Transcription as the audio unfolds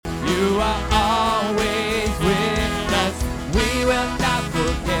You are always with us. We will not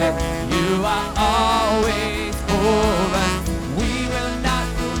forget. You are always for us. We will not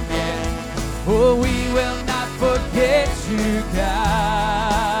forget. Oh, we will not forget you,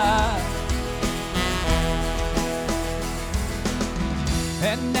 God.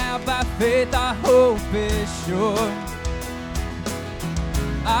 And now by faith our hope is sure.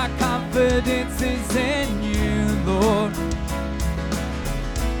 Our confidence is in you, Lord.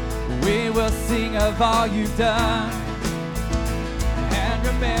 We will sing of all you've done and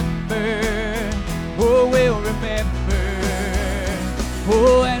remember, oh, we'll remember,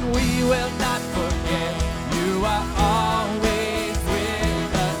 oh, and we will not forget. You are always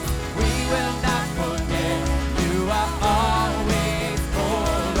with us. We will not forget. You are always for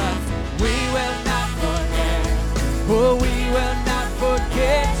us. We will not forget. Oh, we will not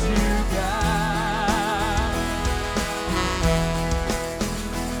forget you, God.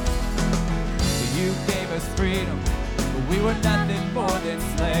 You gave us freedom, but we were nothing more than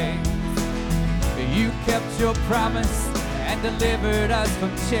slaves. You kept your promise and delivered us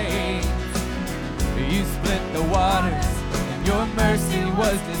from chains. You split the waters, and your mercy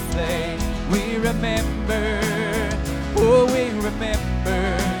was displayed. We remember, oh, we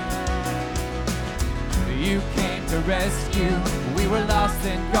remember. You came to rescue, we were lost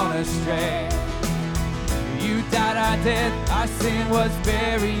and gone astray. You died our death, our sin was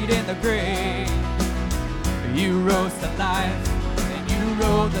buried in the grave. You rose to life, and you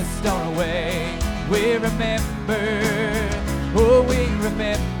rolled the stone away. We remember, oh, we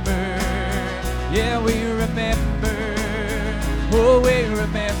remember. Yeah, we remember, oh, we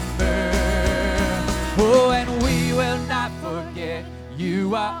remember. Oh, and we will not forget.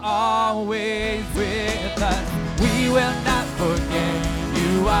 You are always with us. We will not forget.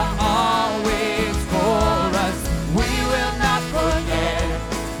 You are always for us. We will not forget.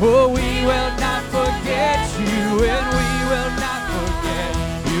 Oh, we will not forget you, and we will not forget.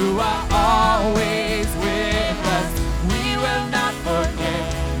 You are always with us. We will not forget.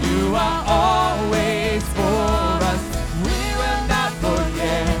 You are always for us. We will not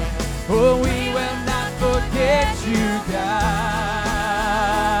forget. Oh, we will not forget you, God.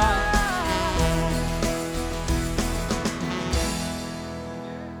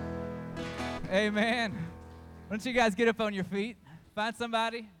 Amen. Why don't you guys get up on your feet? Find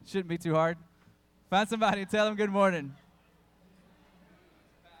somebody. Shouldn't be too hard. Find somebody and tell them good morning.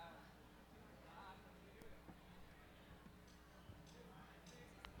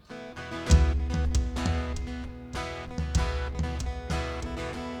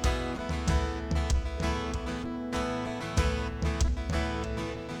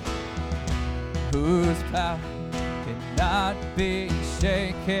 Whose power cannot be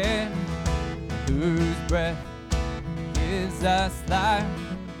shaken, whose breath gives us life,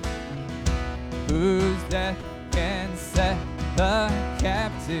 whose death can set the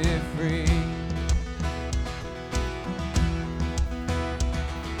captive free.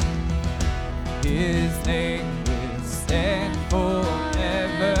 His name will stand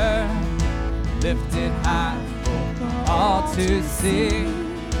forever, lifted high for all to see.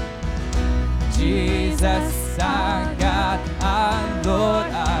 Jesus, our God, our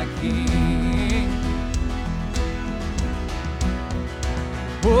Lord, our King.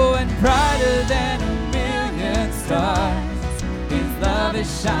 Oh, and brighter than a million stars, His love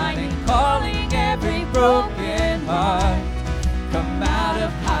is shining, calling every broken heart. Come out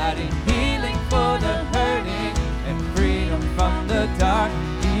of hiding, healing for the hurting, and freedom from the dark.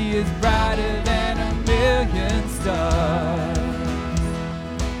 He is brighter than a million stars.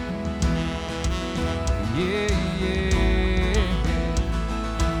 Yeah, yeah.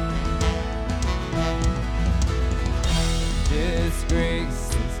 This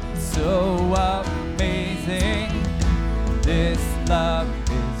grace is so amazing. This love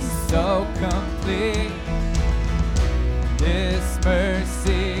is so complete. This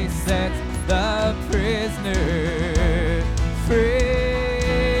mercy sets the prisoner free.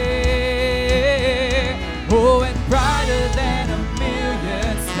 Oh, and brighter than a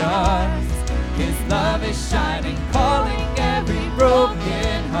million stars, His love is shining, calling every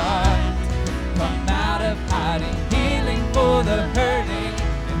broken heart. Come out of hiding, healing for the hurting,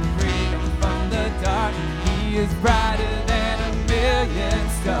 and freedom from the dark. He is brighter than a million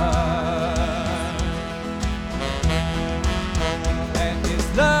stars. And His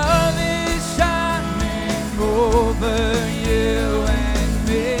love is shining over you and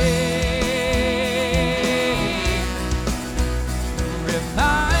me.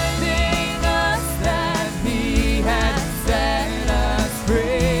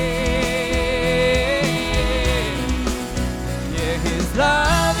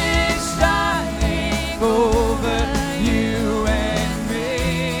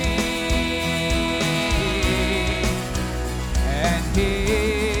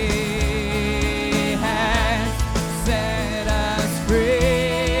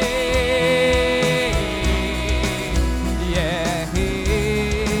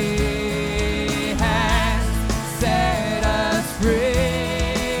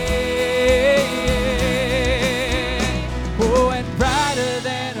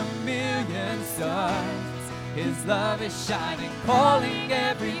 His love is shining, calling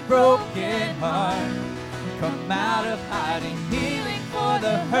every broken heart. Come out of hiding, healing for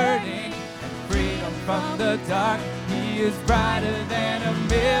the hurting, and freedom from the dark. He is brighter than a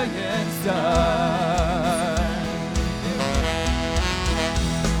million stars.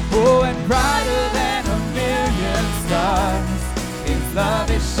 Oh, and brighter than a million stars. His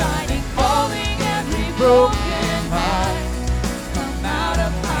love is shining, calling every broken heart. Come out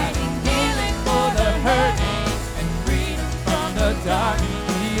of hiding, healing for the hurting, and freedom from the dark.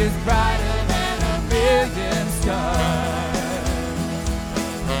 He is brighter than a million stars.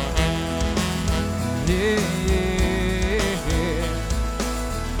 Yeah, yeah, yeah.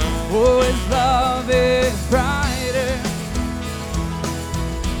 Oh, his love is brighter.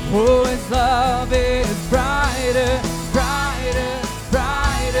 Oh, his love is brighter, brighter,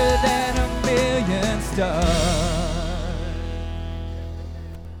 brighter than a million stars.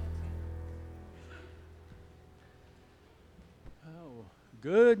 Oh,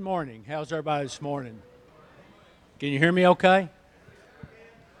 good morning. How's everybody this morning? Can you hear me okay?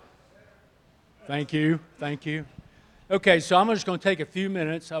 Thank you, thank you. Okay, so I'm just going to take a few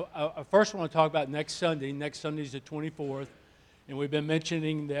minutes. I first want to talk about next Sunday. Next Sunday is the 24th. And we've been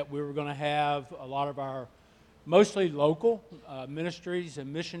mentioning that we were going to have a lot of our mostly local ministries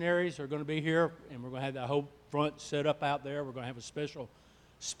and missionaries are going to be here, and we're going to have that whole front set up out there. We're going to have a special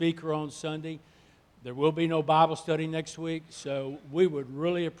speaker on Sunday. There will be no Bible study next week, so we would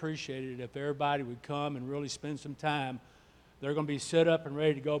really appreciate it if everybody would come and really spend some time. They're going to be set up and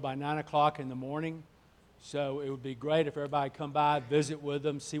ready to go by 9 o'clock in the morning, so it would be great if everybody come by, visit with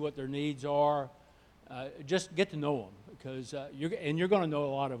them, see what their needs are, just get to know them. Because you're going to know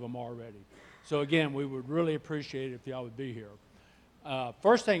a lot of them already. So again, we would really appreciate it if y'all would be here. The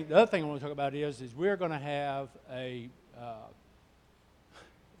other thing I want to talk about is we're going to have a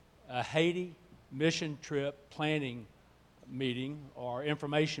Haiti mission trip planning meeting or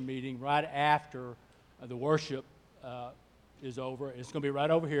information meeting right after the worship is over. It's going to be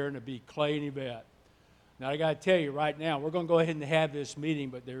right over here, and it'll be Clay and Yvette. Now I got to tell you right now, we're going to go ahead and have this meeting,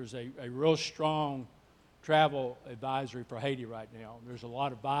 but there's a real strong travel advisory for Haiti right now. There's a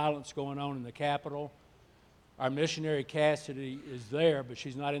lot of violence going on in the capital. Our missionary Cassidy is there, but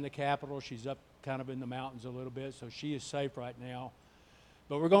she's not in the capital. She's up kind of in the mountains a little bit, so she is safe right now.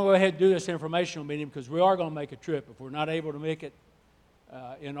 But we're going to go ahead and do this informational meeting because we are going to make a trip. If we're not able to make it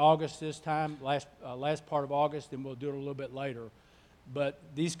in August this time, last part of August, then we'll do it a little bit later. But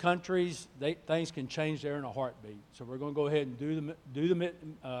these countries, things can change there in a heartbeat. So we're going to go ahead and do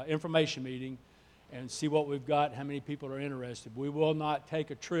the information meeting and see what we've got, how many people are interested. We will not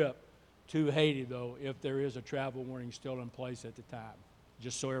take a trip to Haiti, though, if there is a travel warning still in place at the time,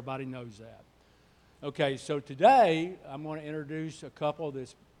 just so everybody knows that. Okay, so today I'm going to introduce a couple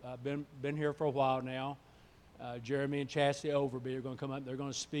that's been here for a while now. Jeremy and Chastity Overby are going to come up. They're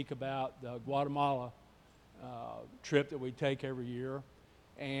going to speak about the Guatemala trip that we take every year.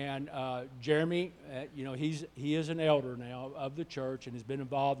 And Jeremy, he is an elder now of the church and has been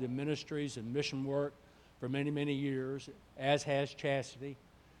involved in ministries and mission work for many, many years, as has Chastity.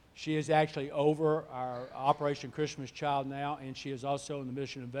 She is actually over our Operation Christmas Child now, and she is also in the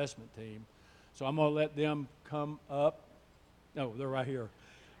mission investment team. So I'm going to let them come up. No, they're right here.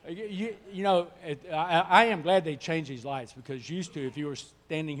 I am glad they changed these lights because used to, if you were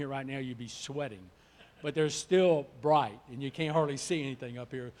standing here right now, you'd be sweating. But they're still bright, and you can't hardly see anything up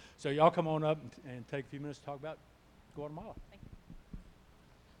here. So y'all come on up and take a few minutes to talk about Guatemala. Thank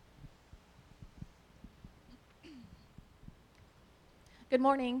you. Good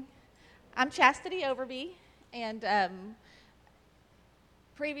morning. I'm Chastity Overby, and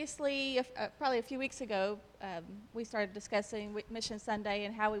previously, probably a few weeks ago, we started discussing Mission Sunday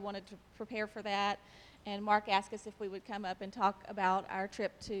and how we wanted to prepare for that. And Mark asked us if we would come up and talk about our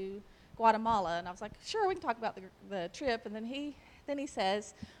trip to Guatemala, and I was like, sure, we can talk about the trip. And then he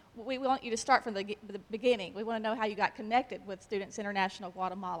says, we want you to start from the beginning. We want to know how you got connected with Students International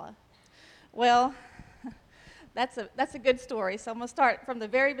Guatemala. Well, that's a good story. So I'm going to start from the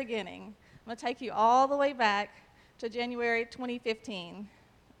very beginning. I'm going to take you all the way back to January 2015.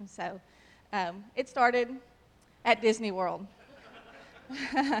 And so it started at Disney World.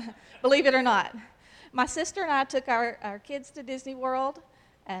 Believe it or not. My sister and I took our kids to Disney World.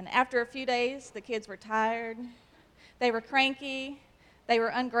 And after a few days, the kids were tired, they were cranky, they were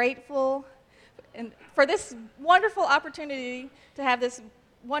ungrateful. And for this wonderful opportunity to have this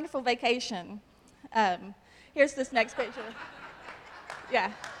wonderful vacation, here's this next picture.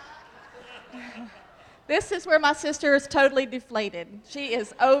 Yeah. This is where my sister is totally deflated. She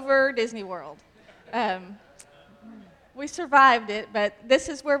is over Disney World. We survived it, but this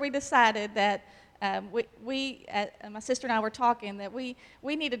is where we decided that my sister and I were talking that we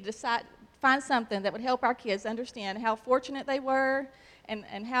needed to find something that would help our kids understand how fortunate they were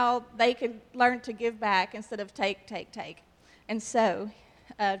and how they could learn to give back instead of take. And so,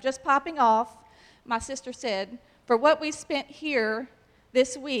 just popping off, my sister said, for what we spent here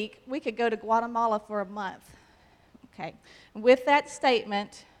this week, we could go to Guatemala for a month. Okay. With that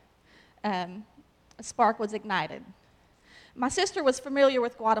statement, a spark was ignited. My sister was familiar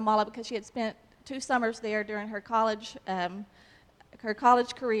with Guatemala because she had spent 2 summers there during her college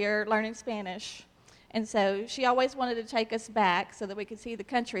career learning Spanish. And so she always wanted to take us back so that we could see the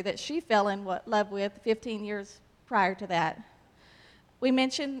country that she fell in love with 15 years prior to that. We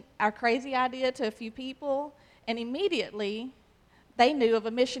mentioned our crazy idea to a few people, and immediately they knew of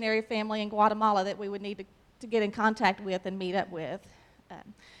a missionary family in Guatemala that we would need to get in contact with and meet up with.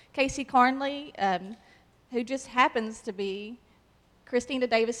 Casey Carnley, who just happens to be Christina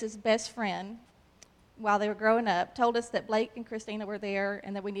Davis's best friend while they were growing up, told us that Blake and Christina were there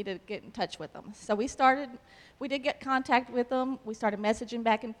and that we needed to get in touch with them. So we did get contact with them. We started messaging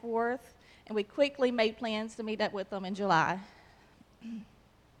back and forth, and we quickly made plans to meet up with them in July.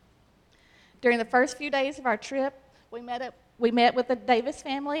 During the first few days of our trip, we met with the Davis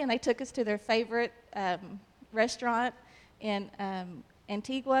family, and they took us to their favorite restaurant in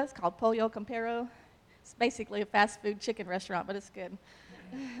Antigua. It's called Pollo Campero. It's basically a fast food chicken restaurant, but it's good.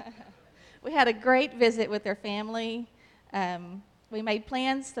 We had a great visit with their family. We made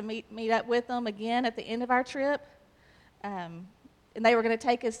plans to meet up with them again at the end of our trip. And they were going to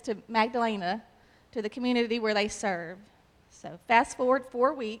take us to Magdalena, to the community where they serve. So fast forward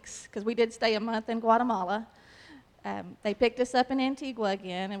 4 weeks, because we did stay a month in Guatemala. They picked us up in Antigua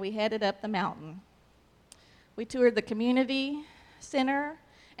again, and we headed up the mountain. We toured the community center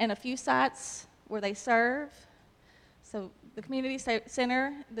and a few sites where they serve. So the community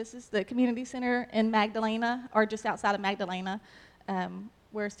center, this is the community center in Magdalena, or just outside of Magdalena,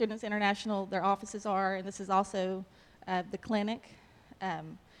 where Students International, their offices are, and this is also the clinic.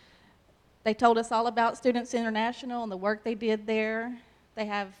 They told us all about Students International and the work they did there. They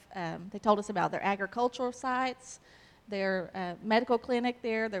told us about their agricultural sites, their medical clinic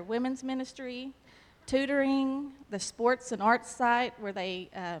there, their women's ministry, tutoring, the sports and arts site where they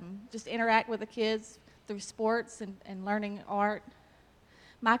just interact with the kids through sports and learning art,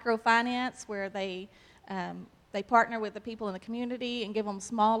 microfinance where they partner with the people in the community and give them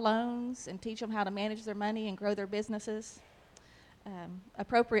small loans and teach them how to manage their money and grow their businesses,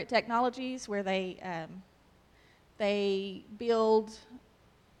 appropriate technologies where they build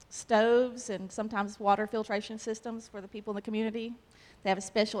stoves and sometimes water filtration systems for the people in the community. They have a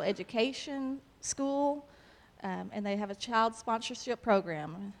special education school, and they have a child sponsorship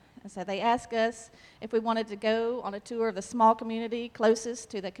program. And so they asked us if we wanted to go on a tour of the small community closest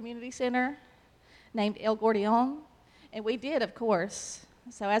to the community center named El Gordion, and we did, of course.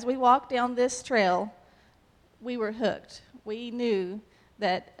 So as we walked down this trail, we were hooked. We knew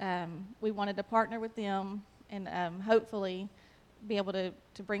that we wanted to partner with them and hopefully be able to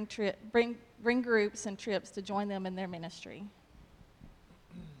bring groups and trips to join them in their ministry.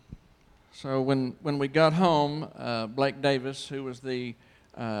 So when we got home, Blake Davis, who was the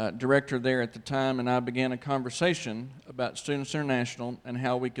director there at the time, and I began a conversation about Students International and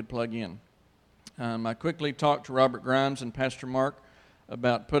how we could plug in. I quickly talked to Robert Grimes and Pastor Mark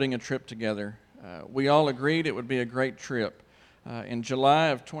about putting a trip together. We all agreed it would be a great trip. In July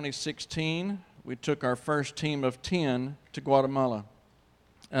of 2016, we took our first team of 10 to Guatemala.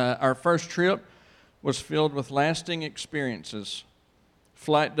 Our first trip was filled with lasting experiences: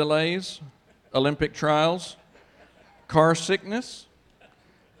 flight delays, Olympic trials, car sickness,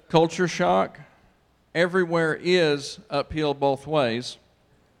 culture shock. Everywhere is uphill both ways.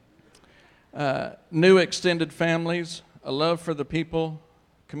 New extended families, a love for the people,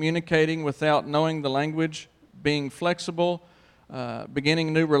 communicating without knowing the language, being flexible,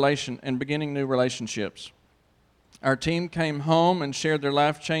 beginning new relationships. Our team came home and shared their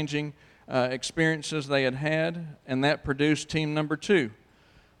life-changing experiences they had had, and that produced team number 2.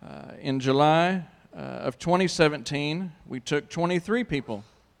 In July of 2017, we took 23 people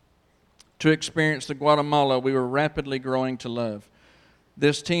to experience the Guatemala we were rapidly growing to love.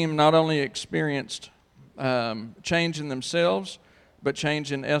 This team not only experienced change in themselves, but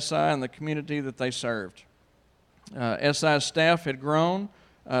change in SI and the community that they served. SI's staff had grown,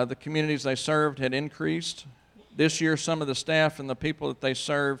 the communities they served had increased. This year, some of the staff and the people that they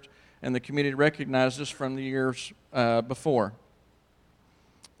served and the community recognized us from the years before.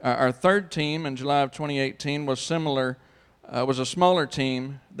 Our third team in July of 2018 was a smaller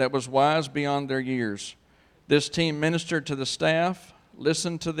team that was wise beyond their years. This team ministered to the staff,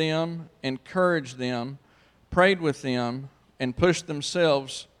 listened to them, encouraged them, prayed with them, and pushed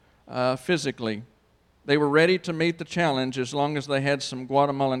themselves physically. They were ready to meet the challenge as long as they had some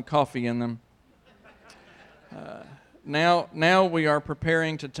Guatemalan coffee in them. Now we are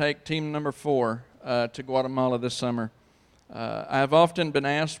preparing to take team number 4 to Guatemala this summer. I have often been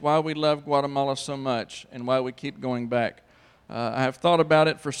asked why we love Guatemala so much and why we keep going back. I have thought about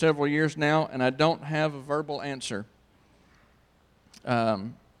it for several years now, and I don't have a verbal answer. It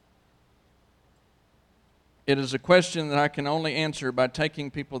is a question that I can only answer by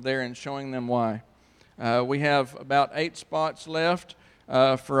taking people there and showing them why. We have about 8 spots left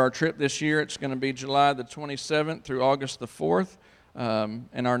for our trip this year. It's going to be July the 27th through August the 4th.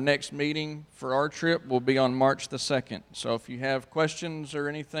 And our next meeting for our trip will be on March the 2nd. So if you have questions or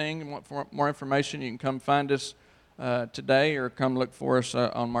anything and want more information, you can come find us today or come look for us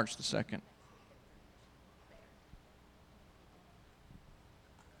on March the 2nd.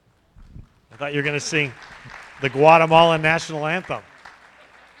 I thought you were going to sing the Guatemalan national anthem.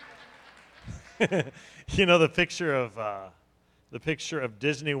 You know, the picture of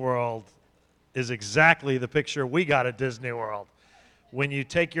Disney World is exactly the picture we got at Disney World. When you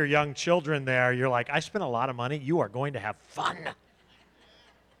take your young children there, you're like, I spent a lot of money. You are going to have fun.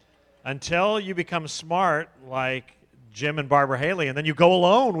 Until you become smart like Jim and Barbara Haley, and then you go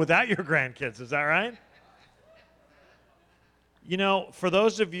alone without your grandkids. Is that right? You know, for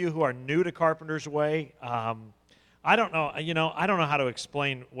those of you who are new to Carpenter's Way, I don't know how to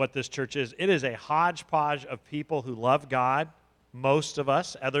explain what this church is. It is a hodgepodge of people who love God, most of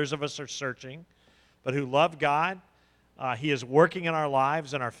us. Others of us are searching, but who love God. He is working in our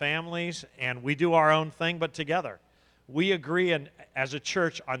lives and our families, and we do our own thing, but together. We agree as a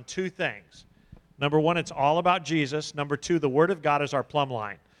church on 2 things. Number 1, it's all about Jesus. Number 2, the Word of God is our plumb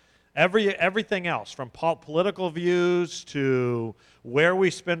line. Everything else, from political views to where we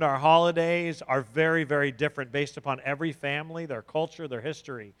spend our holidays, are very, very different based upon every family, their culture, their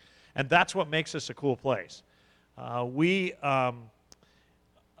history. And that's what makes us a cool place. A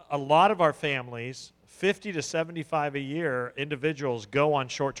lot of our families, 50 to 75 a year, individuals go on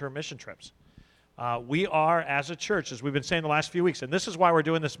short-term mission trips. We are, as a church, as we've been saying the last few weeks, and this is why we're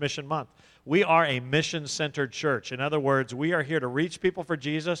doing this mission month, we are a mission-centered church. In other words, we are here to reach people for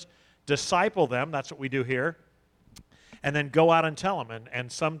Jesus, disciple them, that's what we do here, and then go out and tell them.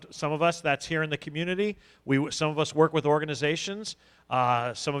 And some of us, that's here in the community. Some of us work with organizations.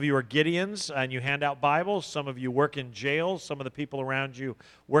 Some of you are Gideons, and you hand out Bibles. Some of you work in jails. Some of the people around you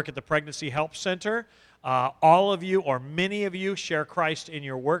work at the Pregnancy Help Center. All of you, or many of you, share Christ in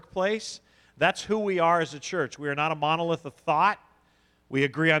your workplace. That's who we are as a church. We are not a monolith of thought. We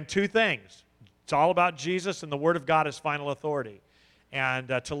agree on 2 things. It's all about Jesus, and the Word of God is final authority. And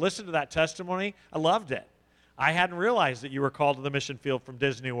to listen to that testimony, I loved it. I hadn't realized that you were called to the mission field from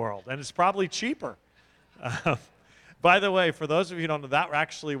Disney World, and it's probably cheaper. By the way, for those of you who don't know, that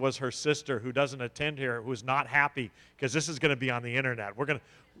actually was her sister who doesn't attend here, who's not happy because this is going to be on the internet.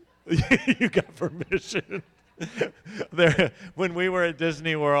 You got permission. When we were at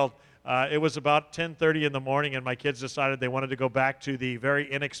Disney World, it was about 10:30 in the morning, and my kids decided they wanted to go back to the very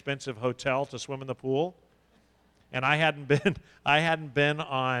inexpensive hotel to swim in the pool. And I hadn't been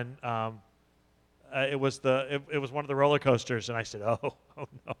on. It was one of the roller coasters, and I said, "Oh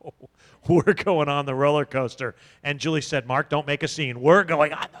no, we're going on the roller coaster." And Julie said, "Mark, don't make a scene. We're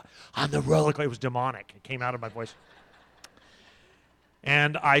going on the roller coaster." It was demonic. It came out of my voice.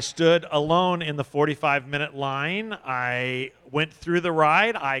 And I stood alone in the 45-minute line. I went through the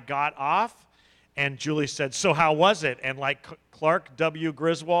ride. I got off, and Julie said, "So how was it?" And like Clark W.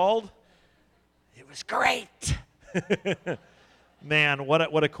 Griswold, it was great. Man,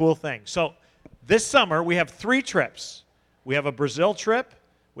 what a cool thing. So this summer, we have 3 trips. We have a Brazil trip,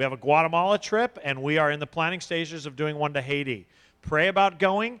 we have a Guatemala trip, and we are in the planning stages of doing one to Haiti. Pray about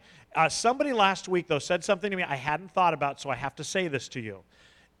going. Somebody last week, though, said something to me I hadn't thought about, so I have to say this to you.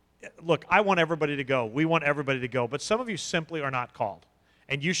 Look, I want everybody to go. We want everybody to go, but some of you simply are not called,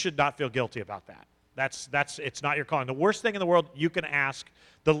 and you should not feel guilty about that. It's not your calling. The worst thing in the world, you can ask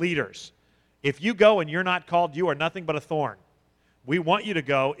the leaders. If you go and you're not called, you are nothing but a thorn. We want you to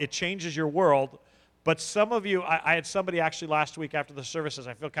go. It changes your world. But some of you, I had somebody actually last week after the services,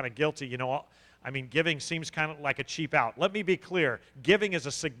 I feel kind of guilty. You know, I mean, giving seems kind of like a cheap out. Let me be clear. Giving is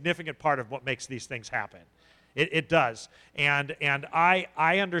a significant part of what makes these things happen. It does. And I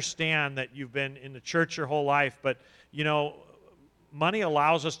understand that you've been in the church your whole life, but, you know, money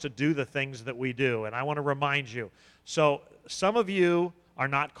allows us to do the things that we do. And I want to remind you. So some of you are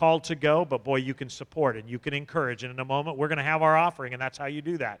not called to go, but boy, you can support and you can encourage. And in a moment, we're going to have our offering, and that's how you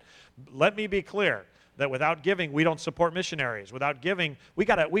do that. Let me be clear. that without giving, we don't support missionaries. Without giving, we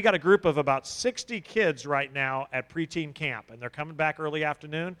got a group of about 60 kids right now at preteen camp, and they're coming back early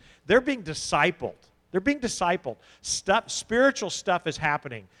afternoon. They're being discipled. They're being discipled. Spiritual stuff is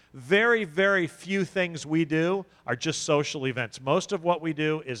happening. Very, very few things we do are just social events. Most of what we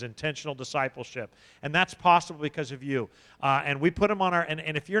do is intentional discipleship, and that's possible because of you. And we put them on our,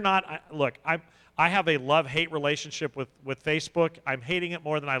 and if you're not, look, I have a love-hate relationship with Facebook. I'm hating it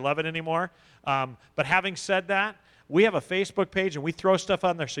more than I love it anymore. But having said that, we have a Facebook page, and we throw stuff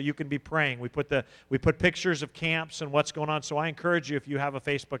on there so you can be praying. We put pictures of camps and what's going on. So I encourage you, if you have a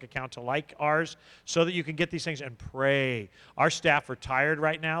Facebook account, to like ours so that you can get these things and pray. Our staff are tired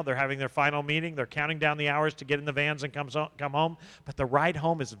right now. They're having their final meeting. They're counting down the hours to get in the vans and come home. But the ride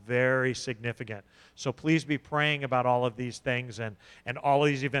home is very significant. So please be praying about all of these things and all of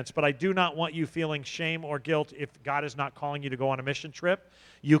these events. But I do not want you feeling shame or guilt if God is not calling you to go on a mission trip.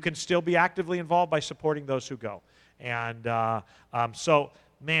 You can still be actively involved by supporting those who go. And so,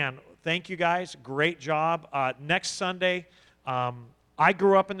 man, thank you guys. Great job. Next Sunday, I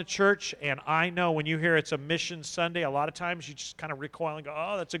grew up in the church, and I know when you hear it's a mission Sunday, a lot of times you just kind of recoil and go,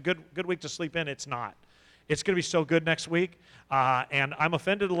 oh, that's a good week to sleep in. It's not. It's going to be so good next week. And I'm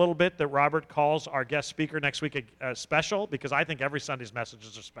offended a little bit that Robert calls our guest speaker next week a special, because I think every Sunday's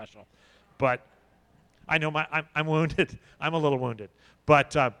messages are special. But I know I'm wounded. I'm a little wounded.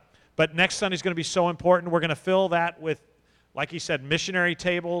 But next Sunday is going to be so important. We're going to fill that with, like he said, missionary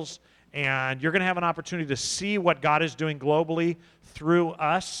tables, and you're going to have an opportunity to see what God is doing globally through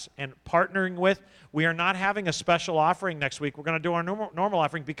us and partnering with. We are not having a special offering next week. We're going to do our normal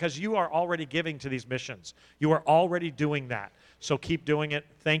offering because you are already giving to these missions. You are already doing that. So keep doing it.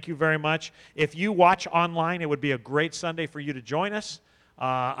 Thank you very much. If you watch online, it would be a great Sunday for you to join us.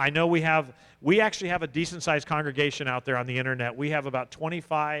 I know we actually have a decent-sized congregation out there on the internet. We have about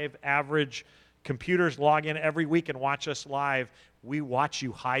 25 average computers log in every week and watch us live. We watch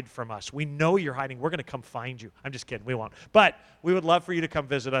you hide from us. We know you're hiding. We're going to come find you. I'm just kidding. We won't. But we would love for you to come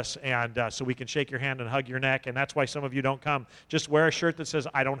visit us, and so we can shake your hand and hug your neck, and that's why some of you don't come. Just wear a shirt that says,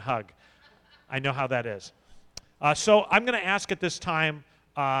 I don't hug. I know how that is. So I'm going to ask at this time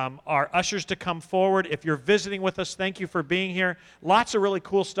our ushers to come forward. If you're visiting with us, thank you for being here. Lots of really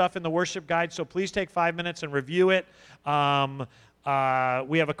cool stuff in the worship guide, so please take 5 minutes and review it. We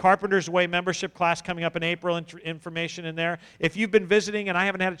have a Carpenter's Way membership class coming up in April, information in there. If you've been visiting and I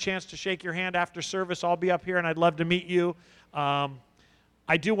haven't had a chance to shake your hand after service, I'll be up here and I'd love to meet you. I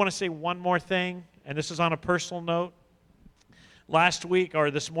do want to say one more thing, and this is on a personal note. Last week, or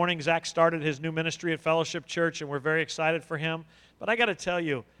this morning, Zach started his new ministry at Fellowship Church, and we're very excited for him. But I got to tell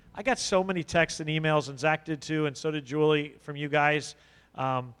you, I got so many texts and emails, and Zach did too, and so did Julie from you guys.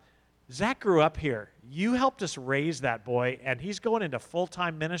 Zach grew up here. You helped us raise that boy, and he's going into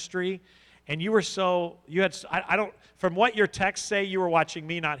full-time ministry. And you were from what your texts say, you were watching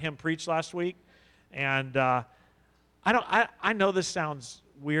me, not him, preach last week. And I know this sounds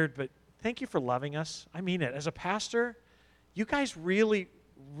weird, but thank you for loving us. I mean it. As a pastor, you guys really,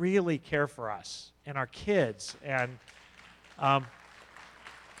 really care for us and our kids. And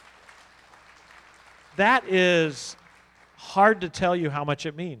that is hard to tell you how much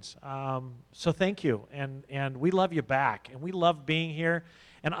it means. So thank you. And we love you back. And we love being here.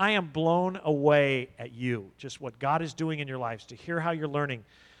 And I am blown away at you, just what God is doing in your lives, to hear how you're learning.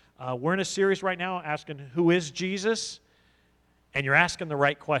 We're in a series right now asking, who is Jesus? And you're asking the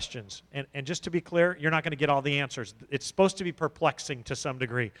right questions. And just to be clear, you're not going to get all the answers. It's supposed to be perplexing to some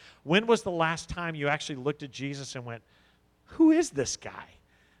degree. When was the last time you actually looked at Jesus and went, who is this guy?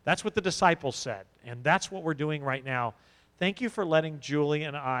 That's what the disciples said. And that's what we're doing right now. Thank you for letting Julie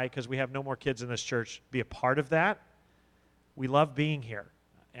and I, because we have no more kids in this church, be a part of that. We love being here.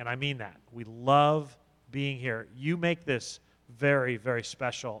 And I mean that. We love being here. You make this very, very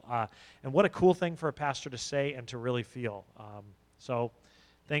special. And what a cool thing for a pastor to say and to really feel. So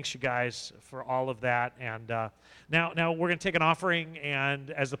thanks, you guys, for all of that. And now we're going to take an offering, and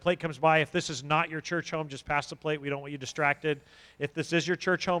as the plate comes by, if this is not your church home, just pass the plate. We don't want you distracted. If this is your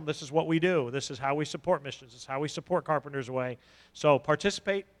church home, this is what we do. This is how we support missions. This is how we support Carpenter's Way. So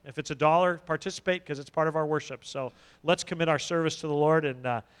participate. If it's $1, participate, because it's part of our worship. So let's commit our service to the Lord,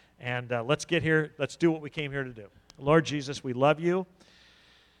 and let's get here. Let's do what we came here to do. Lord Jesus, we love you.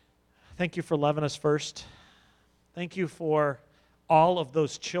 Thank you for loving us first. Thank you for all of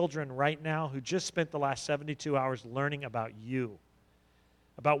those children right now who just spent the last 72 hours learning about you,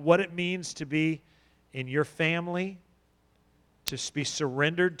 about what it means to be in your family, to be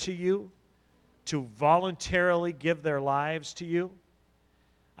surrendered to you, to voluntarily give their lives to you.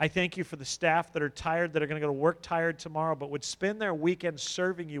 I thank you for the staff that are tired, that are going to go to work tired tomorrow, but would spend their weekend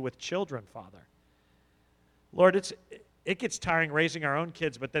serving you with children, Father. Lord, it gets tiring raising our own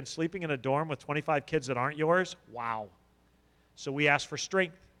kids, but then sleeping in a dorm with 25 kids that aren't yours, wow. So we ask for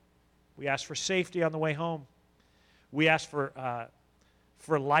strength. We ask for safety on the way home. We ask for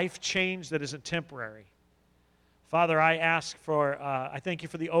life change that isn't temporary. Father, I ask for, I thank you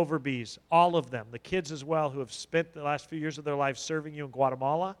for the Overbys, all of them, the kids as well, who have spent the last few years of their lives serving you in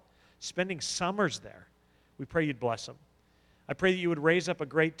Guatemala, spending summers there. We pray you'd bless them. I pray that you would raise up a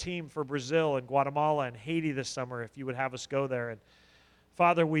great team for Brazil and Guatemala and Haiti this summer if you would have us go there. And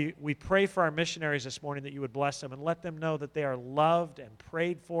Father, we pray for our missionaries this morning that you would bless them and let them know that they are loved and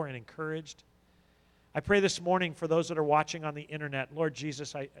prayed for and encouraged. I pray this morning for those that are watching on the internet. Lord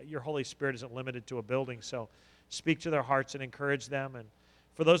Jesus, your Holy Spirit isn't limited to a building, so speak to their hearts and encourage them. And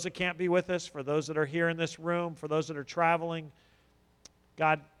for those that can't be with us, for those that are here in this room, for those that are traveling,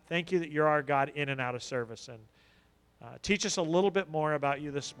 God, thank you that you're our God in and out of service. And teach us a little bit more about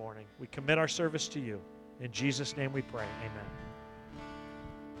you this morning. We commit our service to you. In Jesus' name we pray. Amen.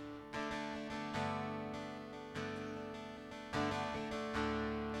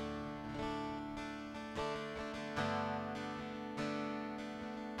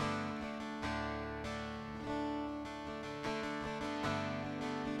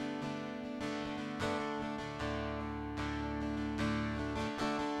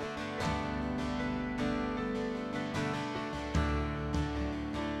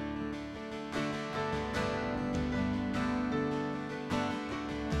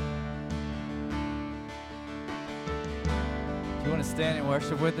 If you want to stand and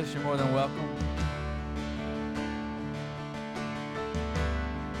worship with us, you're more than welcome.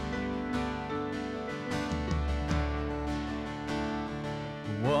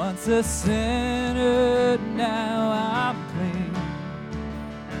 Once a sinner, now I'm clean.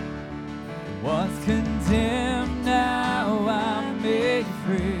 Once condemned, now I'm made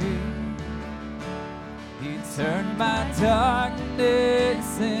free. He turned my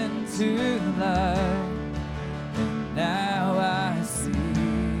darkness into light. Now I see.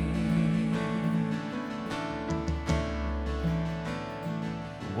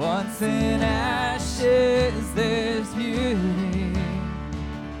 Once in ashes, there's beauty.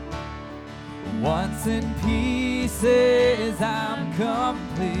 Once in pieces, I'm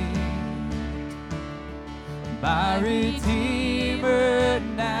complete. My Redeemer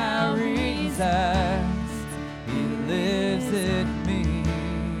now resides. He lives in me.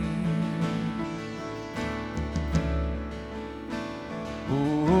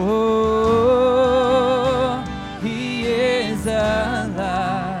 Oh, he is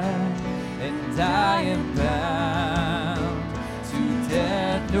alive, and I am bound to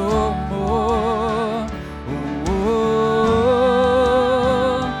death no more. Oh,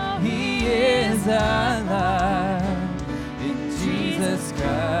 he is alive in Jesus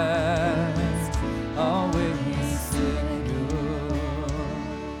Christ, always secure.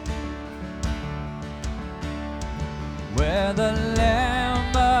 Where the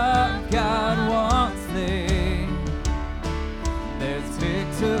Lamb of God once lay, there's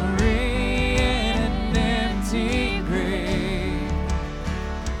victory in an empty grave.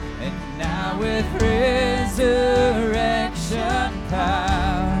 And now with resurrection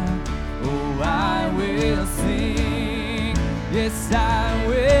power, oh, I will sing, yes, I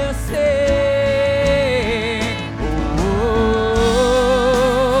will sing.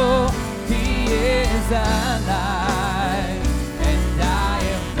 Oh, he is alive, and I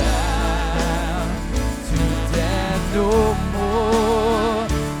am bound to death no more.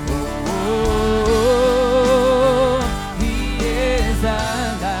 Oh, he is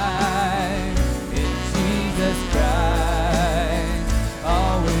alive in Jesus Christ,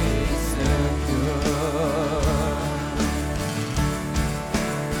 always secure.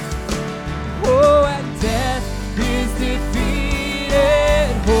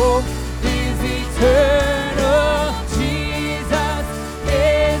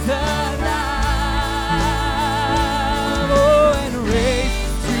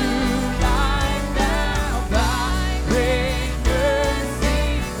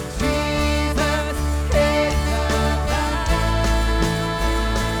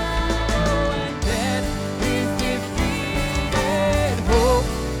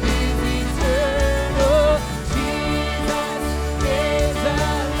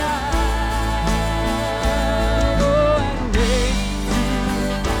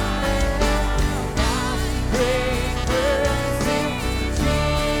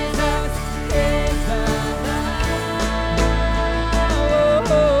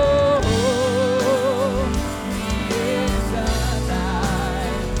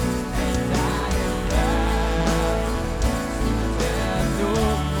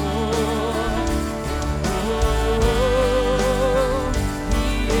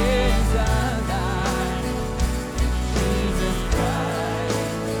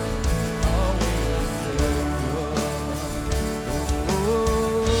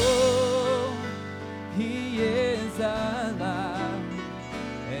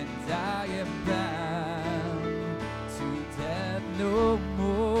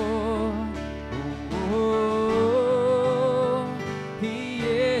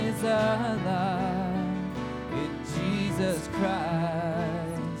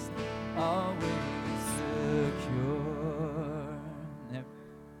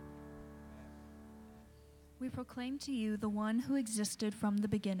 proclaim to you the one who existed from the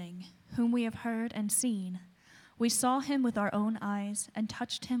beginning, whom we have heard and seen. We saw him with our own eyes and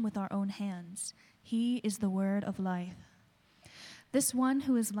touched him with our own hands. He is the word of life. This one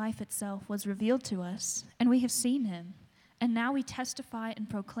who is life itself was revealed to us, and we have seen him. And now we testify and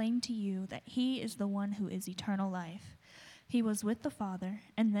proclaim to you that he is the one who is eternal life. He was with the Father,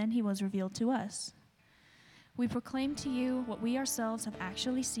 and then he was revealed to us. We proclaim to you what we ourselves have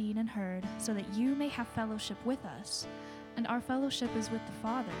actually seen and heard, so that you may have fellowship with us. And our fellowship is with the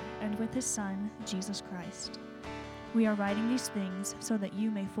Father and with his Son, Jesus Christ. We are writing these things so that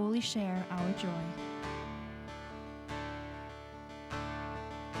you may fully share our joy.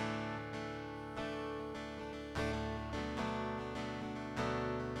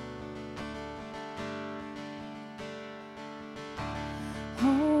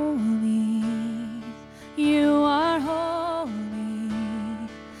 Holy, you are holy,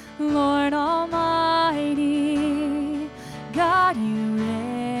 Lord Almighty, God, you reign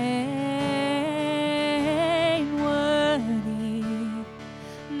worthy,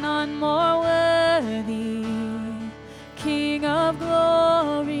 none more worthy, King of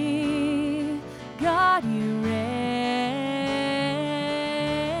glory, God, you reign.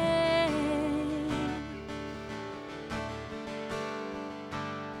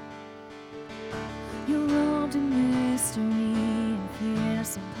 You're robed in mystery and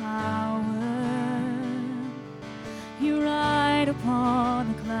fearsome power. You ride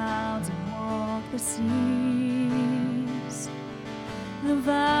upon the clouds and walk the seas. The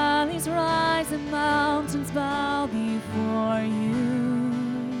valleys rise and mountains bow before you.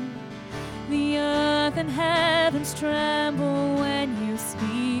 The earth and heavens tremble when you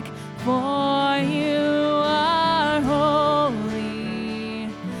speak, for you are holy.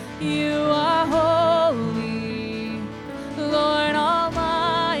 You are holy, Lord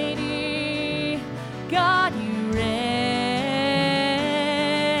Almighty, God, you reign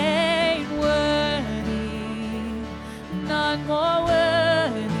worthy, none more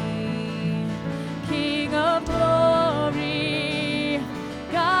worthy, King of glory,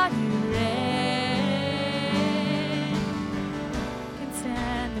 God, you reign. Can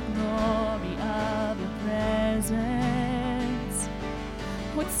stand the glory of your presence.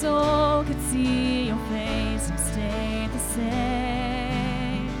 What soul could see your face and stay the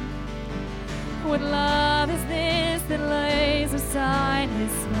same? What love is this that lays aside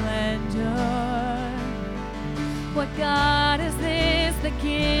his splendor? What God is this that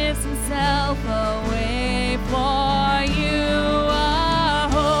gives himself away for you? Are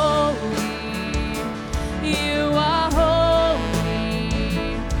holy, you are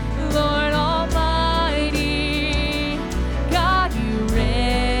holy, Lord Almighty, God, you reign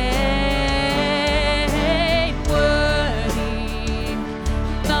worthy,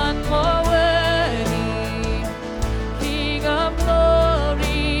 none more worthy, King of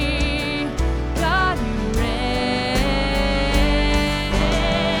glory, God, you reign.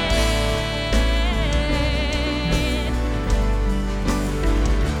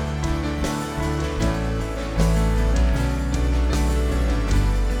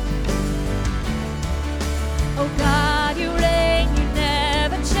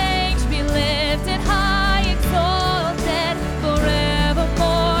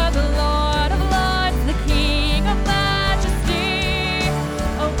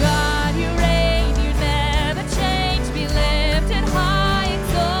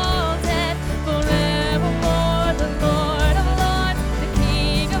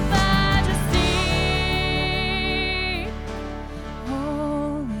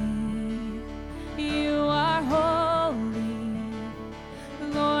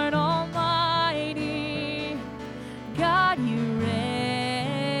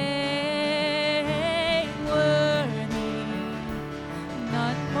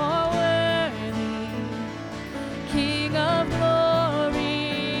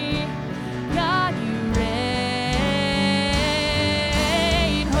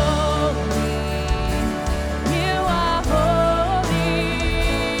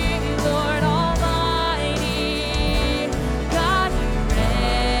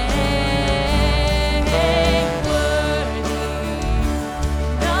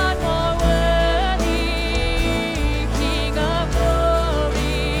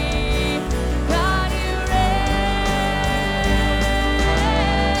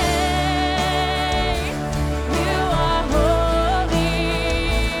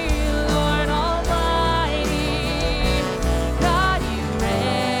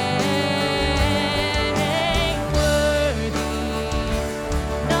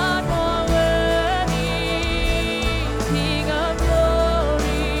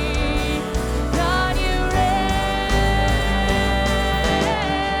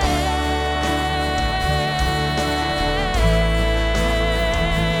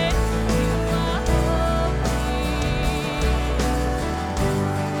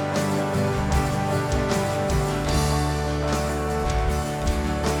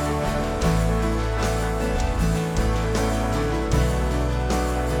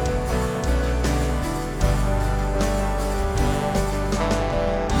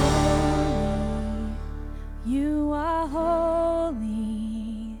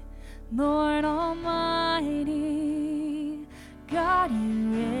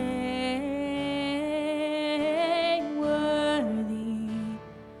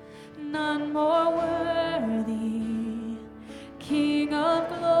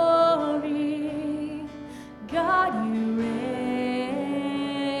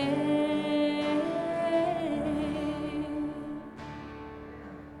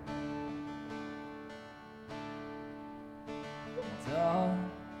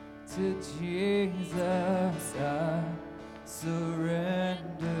 to Jesus I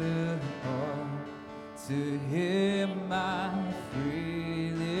surrender all. To Him I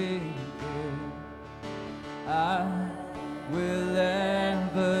freely give. I will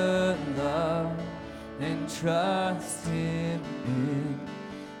ever love and trust Him in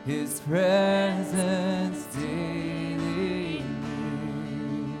His presence daily.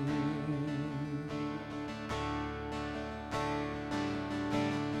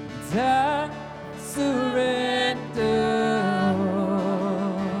 And I surrender.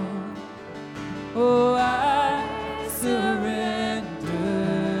 Oh, I surrender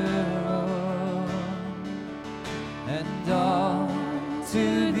all, and all to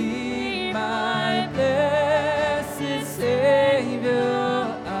Thee, my blessed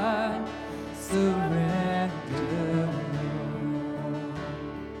Savior, I surrender all.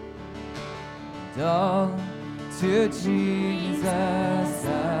 And all to Jesus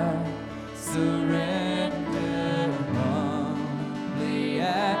I surrender humbly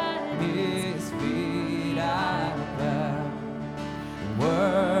at His feet I bow.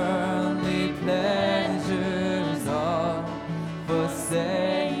 Worldly pleasures all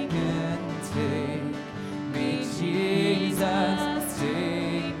forsaken, take me, Jesus,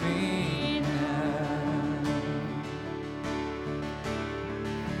 take me now.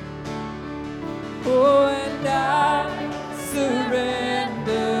 Oh, and I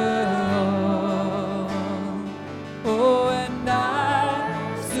surrender all. Oh, and I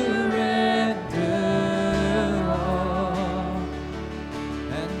surrender all,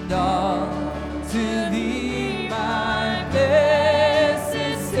 and all to Thee, my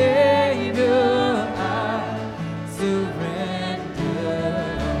blessed Savior, I surrender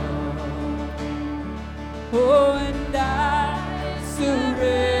all. Oh, and I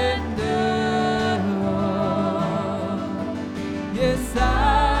surrender all. Yes, I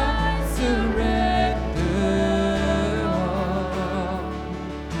surrender all,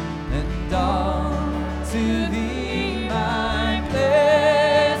 and all to Thee, my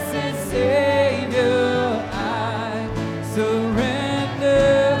blessed Savior, I surrender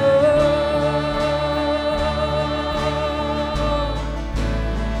all.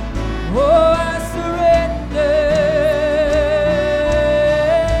 Oh, I surrender.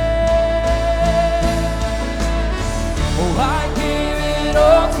 Oh, I give it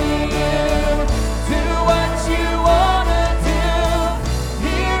all to You. Do what You wanna do.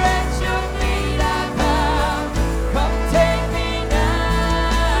 Here at Your feet I bow. Come take me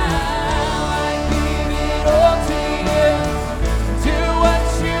now. I give it all to You. Do what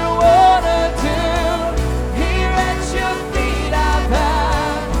You wanna do. Here at Your feet I bow.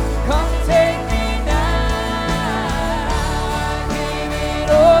 Come take me now. I give it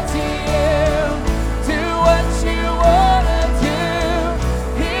all to You. Do what You wanna do.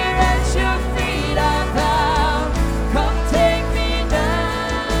 Here at Your feet I bow. Come take me now.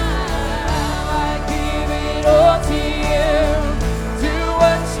 I give it all to You. Do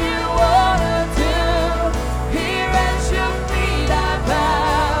what You wanna do. Here at Your feet I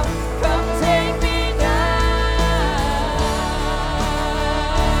bow. Come take me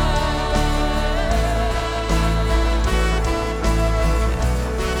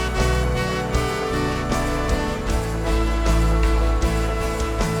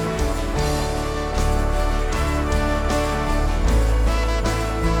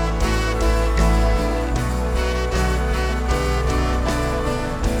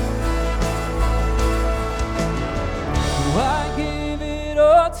I give it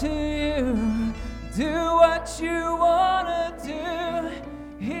all to You. Do what You wanna do.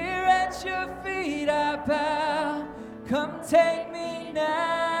 Here at Your feet I bow. Come take me now.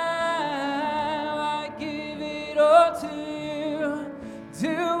 I give it all to You.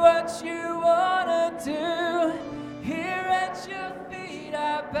 Do what You wanna do. Here at Your feet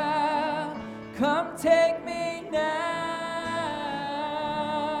I bow. Come take me now.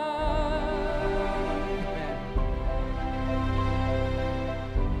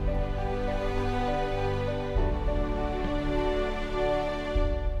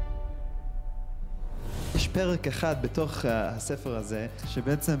 יש פרק אחד בתוך הספר הזה,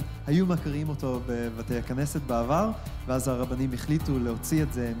 שבעצם היו מכירים אותו בבתי הכנסת בעבר, ואז הרבנים החליטו להוציא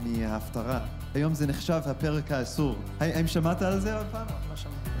את זה מההפטרה. היום זה נחשב הפרק האסור. האם שמעת על זה עוד פעם? לא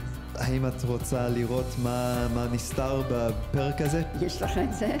שמעתי על זה. האם את רוצה לראות מה נסתר בפרק הזה? יש לך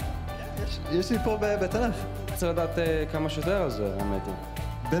את זה? יש לי פה בתנ"ך. צריך לדעת כמה שיותר על זה, האמת היא.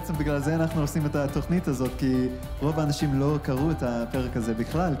 בעצם בגלל זה אנחנו עושים את התוכנית הזאת, כי רוב האנשים לא קראו את הפרק הזה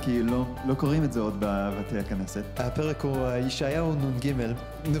בכלל, כי לא קוראים את זה עוד בבתי הכנסת. הפרק הוא ישעיהו נ"ג,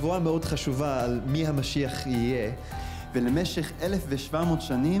 נבואה מאוד חשובה על מי המשיח יהיה, ולמשך 1,700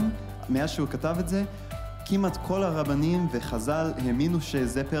 שנים, מאז שהוא כתב את זה, כמעט כל הרבנים וחז"ל האמינו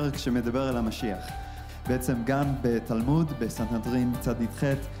שזה פרק שמדבר על המשיח. בעצם גם בתלמוד, בסנהדרין צדיק ח',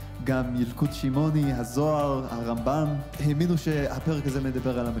 גם ילקוט שמעוני, הזוהר, הרמב"ם, האמינו שהפרק הזה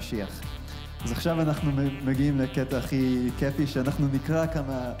מדבר על המשיח. אז עכשיו אנחנו מגיעים לקטע הכי כיפי, שאנחנו נקרא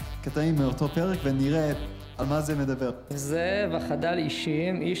כמה קטעים מאותו פרק ונראה על מה זה מדבר. זה וחדל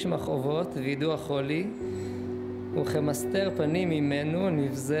אישים, איש מכאובות וידוע חולי, וכמסתר פנים ממנו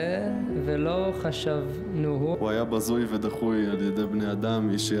נבזה ולא חשבנוהו. הוא היה בזוי ודחוי על ידי בני אדם,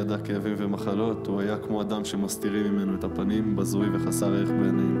 איש שידע כאבים ומחלות. הוא היה כמו אדם שמסתירים ממנו את הפנים, בזוי וחסר ערך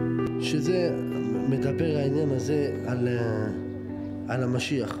בעיניהם. שזה מדבר העניין הזה על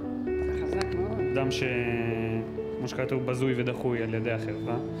המשיח. אדם כמו שכתוב בזוי ודחוי על ידי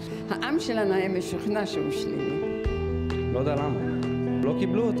החרפה. העם שלנו היה משוכנע שהוא שלילי. לא יודע למה. לא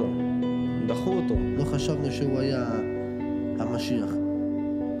קיבלו אותו. דחו אותו. לא חשבנו שהוא היה המשיח.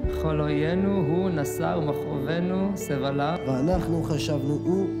 כל אוינו הוא נשא ומכאובנו סבלה. ואנחנו חשבנו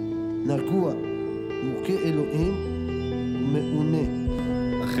הוא נרגוע, מוכה אלוהים, מעונה.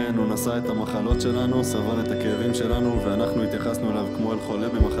 אכן, הוא נשא את המחלות שלנו, סבל את הכאבים שלנו, ואנחנו התייחסנו אליו כמו אל חולה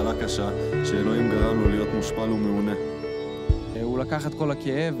במחלה קשה, שאלוהים גרם לו להיות מושפל ומעונה. הוא לקח את כל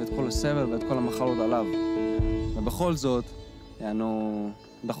הכאב, את כל הסבל ואת כל המחלות עליו. ובכל זאת,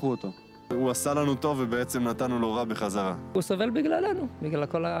 דחו אותו. הוא עשה לנו טוב ובעצם נתנו לו רע בחזרה. הוא סובל בגללנו, בגלל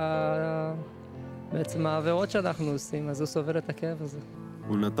כל בעצם העבירות שאנחנו עושים, אז הוא סובל את הכאב הזה.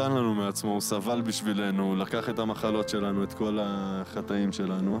 הוא נתן לנו מעצמו, הוא סבל בשבילנו, הוא לקח את המחלות שלנו, את כל החטאים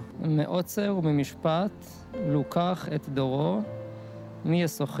שלנו. מעוצר וממשפט לוקח את דורו, מי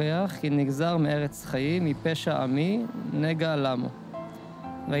ישוחח, כי נגזר מארץ חיים, מפשע עמי, נגע למו.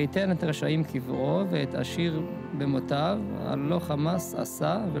 ויתן את רשעים קברו, ואת עשיר במותיו, הלא חמס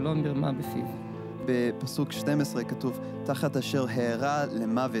עשה ולא מרמה בפיו. בפסוק 12 כתוב, תחת אשר הערה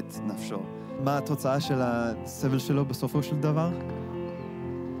למוות נפשו. מה התוצאה של הסבל שלו בסופו של דבר?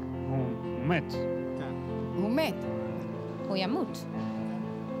 הוא מת. הוא מת. הוא ימות.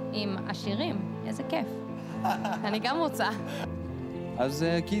 עם עשירים, איזה כיף. אני גם רוצה. אז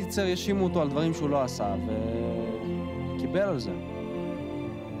קיצר ישימו אותו על דברים שהוא לא עשה, וקיבל על זה.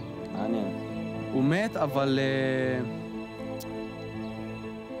 מעניין. הוא מת, אבל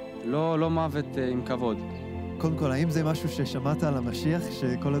לא מוות עם כבוד. קודם כל, האם זה משהו ששמעת על המשיח,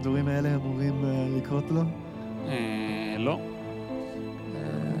 שכל הדברים האלה אמורים לקרות לו? לא.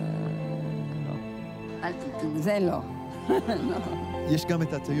 זה לא. יש גם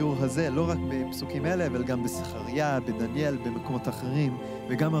את התיאור הזה, לא רק בפסוקים אלה, אבל גם בסחריה, בדניאל, במקומות אחרים,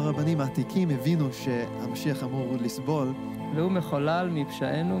 וגם הרבנים העתיקים הבינו שהמשיח אמור לסבול. והוא מחולל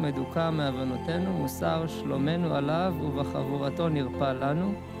מפשענו, מדוכא מעוונותינו, מוסר שלומנו עליו, ובחבורתו נרפא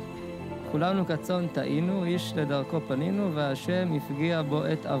לנו. כולנו כצאן טעינו, איש לדרכו פנינו, והשם הפגיע בו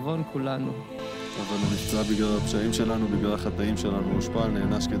את עוון כולנו. אבל הוא נפצע בגלל הפשעים שלנו, בגלל החטאים שלנו, הוא הושפל,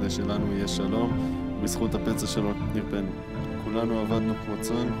 נענש כדי שלנו יהיה שלום, בזכות הפצע שלו נרפאנו. כולנו עבדנו כמו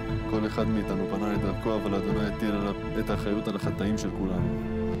צאן, כל אחד מאיתנו פנה לדרכו, אבל אדוני הטיל עליו את האחריות על החטאים של כולנו.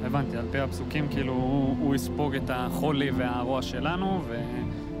 הבנתי, על פי הפסוקים כאילו הוא יספוג את החולי והרוע שלנו,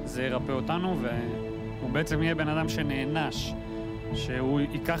 וזה ירפא אותנו, והוא בעצם יהיה בן אדם שנענש, שהוא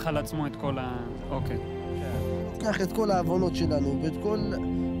ייקח על עצמו את כל אוקיי. ייקח את כל העוונות שלנו, ואת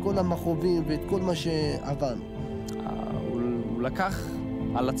כל המכאובים, ואת כל מה שעברנו. הוא לקח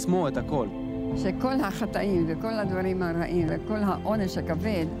על עצמו את הכל. שכל החטאים וכל הדברים הרעים וכל העונש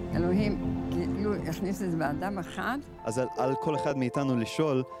הכבד, אלוהים כאילו הכניס את זה באדם אחד. אז על כל אחד מאיתנו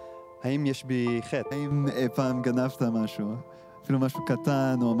לשאול, האם יש בי חטא? האם אי פעם גנבת משהו? אפילו משהו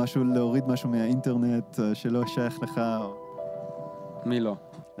קטן, או משהו להוריד משהו מהאינטרנט שלא שייך לך? מי לא?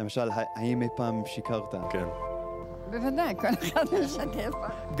 למשל, האם אי פעם שיקרת? כן. בוודאי, כל אחד משקף.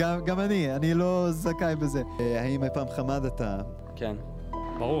 גם אני לא זכאי בזה. האם אי פעם חמדת? כן.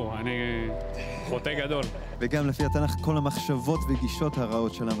 ברור, אני חוטא גדול. וגם לפי התנ"ך, כל המחשבות וגישות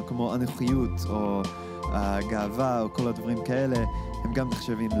הרעות שלנו, כמו אנוכיות או הגאווה או כל הדברים כאלה, הם גם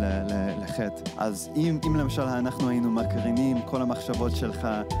נחשבים לחטא. אז אם למשל אנחנו היינו מקרינים כל המחשבות שלך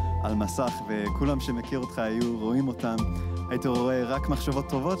על מסך, וכולם שמכיר אותך היו רואים אותם, היית רואה רק מחשבות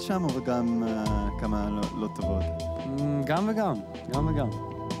טובות שם, או גם כמה לא טובות? גם וגם, גם וגם,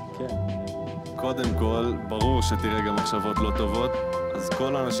 כן. קודם כל, ברור שתראה גם מחשבות לא טובות, אז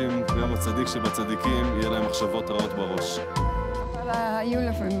כל האנשים, גם הצדיק שבצדיקים, יהיה להם מחשבות רעות בראש. אבל היו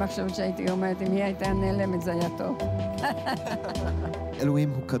לפעמים מחשבות שהייתי אומרת, אם היא הייתה נעלמת זה היה טוב. אלוהים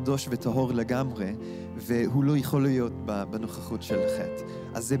הוא קדוש וטהור לגמרי, והוא לא יכול להיות בנוכחות של חטא.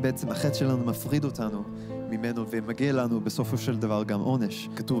 אז זה בעצם, החטא שלנו מפריד אותנו ממנו, ומגיע לנו בסופו של דבר גם עונש.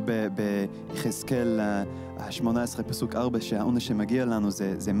 כתוב ביחזקאל 18 פסוק 4 שהעונש שמגיע לנו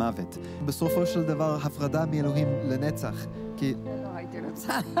זה מוות. בסופו של דבר הפרדה מאלוהים לנצח. כי... לא הייתי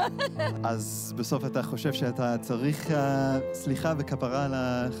רוצה. אז בסוף אתה חושב שאתה צריך סליחה וכפרה על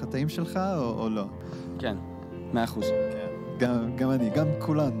החטאים שלך או לא? כן, 100%. גם אני, גם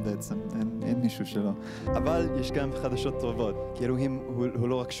כולן בעצם, אין מישהו שלא. אבל יש גם חדשות טובות, כי אלוהים הוא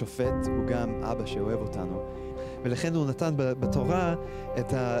לא רק שופט, הוא גם אבא שאוהב אותנו. ולכן הוא נתן בתורה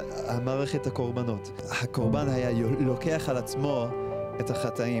את המערכת הקורבנות. הקורבן היה לוקח על עצמו את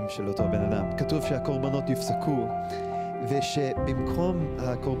החטאים של אותו בן אדם. כתוב שהקורבנות יפסקו, ושבמקום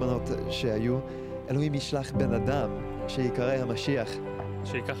הקורבנות שהיו, אלוהים ישלח בן אדם שיקרא המשיח.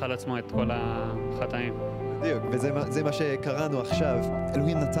 שיקח על עצמו את כל החטאים. בדיוק, וזה מה שקראנו עכשיו.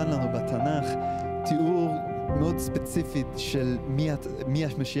 אלוהים נתן לנו בתנ"ך תיאור מאוד ספציפית של מי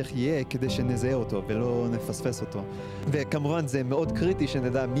המשיח יהיה כדי שנזהה אותו ולא נפספס אותו. וכמובן זה מאוד קריטי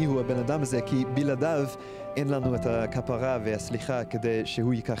שנדע מי הוא הבן אדם הזה, כי בלעדיו אין לנו את הכפרה והסליחה כדי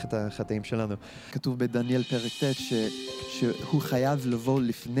שהוא ייקח את החטאים שלנו. כתוב בדניאל פרק ט' שהוא חייב לבוא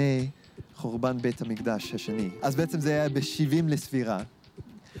לפני חורבן בית המקדש השני. אז בעצם זה היה ב-70 לספירה.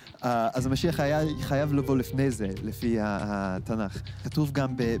 אז המשיח היה חייב לבוא לפני זה, לפי התנ"ך. כתוב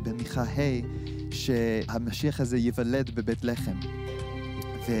גם במיכה ה' שהמשיח הזה יוולד בבית לחם.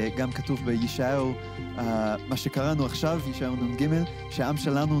 וגם כתוב בישעיהו, מה שקראנו עכשיו, ישעיהו נ"ג, שהעם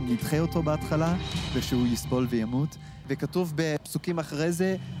שלנו נדחה אותו בהתחלה, ושהוא יסבול וימות. וכתוב בפסוקים אחרי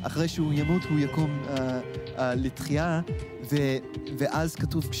זה, אחרי שהוא ימות, הוא יקום לתחייה, ואז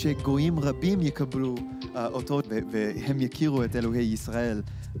כתוב כשגויים רבים יקבלו אותו, והם יכירו את אלוהי ישראל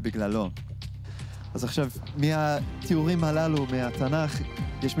בגללו. אז עכשיו, מהתיאורים הללו, מהתנ"ך,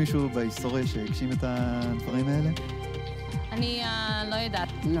 יש מישהו בהיסטוריה שהגשים את הדברים האלה? אני לא יודעת.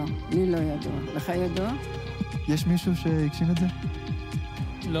 לא, לי לא ידוע. לך ידוע? יש מישהו שהגשים את זה?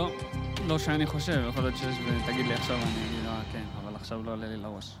 לא שאני חושב, יכול להיות שיש ותגיד לי עכשיו, אני אגיד כן, אבל עכשיו לא עולה לי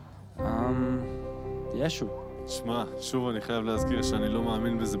לראש. ישו. שמע, שוב אני חייב להזכיר שאני לא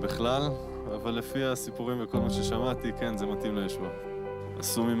מאמין בזה בכלל, אבל לפי הסיפורים וכל מה ששמעתי, כן, זה מתאים לישוע.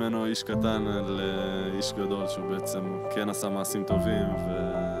 עשו ממנו איש קטן לאיש גדול, שהוא בעצם כן עשה מעשים טובים,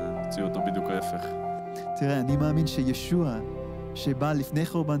 והוציאו אותו בדיוק ההפך. תראה, אני מאמין שישוע, שבא לפני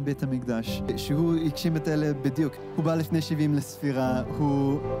חורבן בית המקדש, שהוא הגשים את אלה בדיוק. הוא בא לפני 70 לספירה,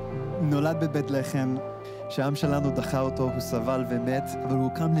 הוא נולד בבית לחם, שהעם שלנו דחה אותו, הוא סבל ומת, אבל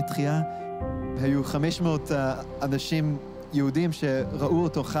הוא קם לתחייה. היו 500 אנשים יהודים שראו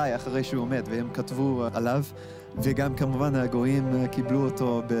אותו חי אחרי שהוא מת, והם כתבו עליו, וגם כמובן הגויים קיבלו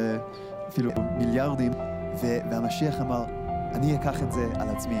אותו אפילו מיליארדים, והמשיח אמר, אני אקח את זה על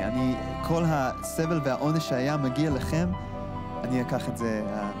עצמי, כל הסבל והעונש שהיה מגיע לכם, אני אקח את זה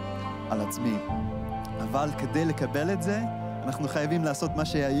על עצמי. אבל כדי לקבל את זה, אנחנו חייבים לעשות מה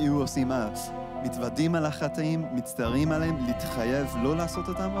שהיו עושים אז. מתוודים על החטאים, מצטערים עליהם, להתחייב לא לעשות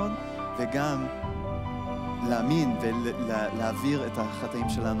אותם עוד, וגם להאמין ולהעביר את החטאים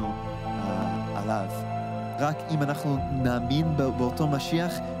שלנו עליו. רק אם אנחנו נאמין באותו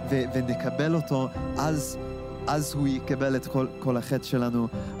משיח ונקבל אותו, אז הוא יקבל את כל החטא שלנו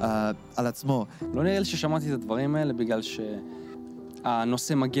על עצמו. לא נראה לי ששמעתי את הדברים האלה בגלל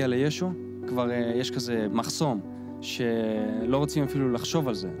שהנושא מגיע לישו, כבר יש כזה מחסום, שלא רוצים אפילו לחשוב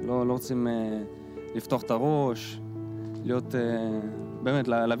על זה, לא רוצים לפתוח את הראש, להיות, באמת,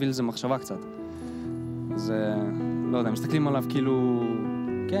 להביא לזה מחשבה קצת. אז לא יודע, מסתכלים עליו כאילו,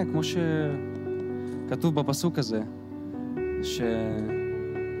 כן, כמו שכתוב בפסוק הזה,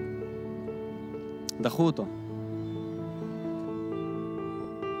 שדחו אותו.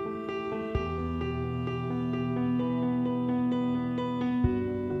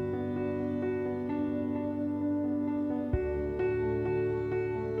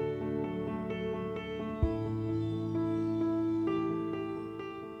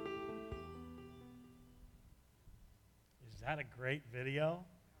 Is that a great video?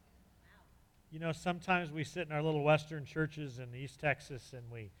 You know, sometimes we sit in our little Western churches in East Texas and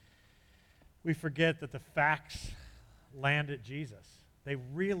we forget that the facts land at Jesus. They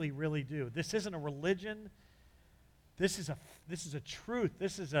really, really do. This isn't a religion. This is a truth.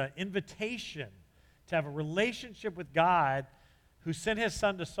 This is an invitation to have a relationship with God who sent his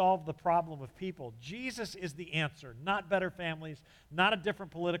son to solve the problem of people. Jesus is the answer, not Better Families, not a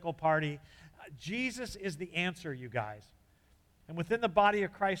different political party. Jesus is the answer, you guys. And within the body of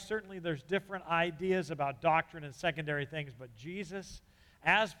Christ, certainly there's different ideas about doctrine and secondary things, but Jesus,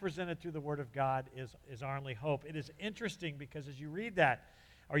 as presented through the Word of God, is our only hope. It is interesting because as you read that,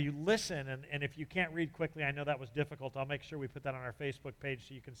 or you listen, and if you can't read quickly, I know that was difficult, I'll make sure we put that on our Facebook page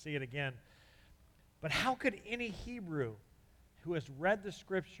so you can see it again. But how could any Hebrew who has read the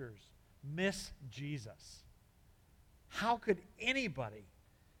Scriptures miss Jesus? How could anybody?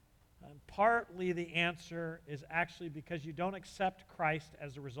 And partly the answer is actually because you don't accept Christ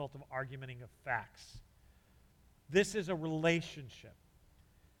as a result of argumenting of facts. This is a relationship.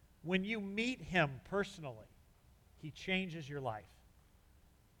 When you meet him personally, he changes your life.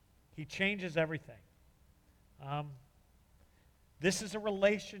 He changes everything. This is a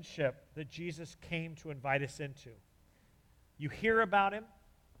relationship that Jesus came to invite us into. You hear about him,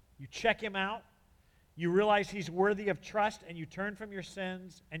 you check him out, you realize he's worthy of trust, and you turn from your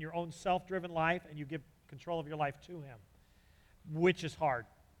sins and your own self-driven life, and you give control of your life to him, which is hard,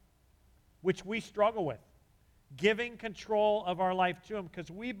 which we struggle with, giving control of our life to him, because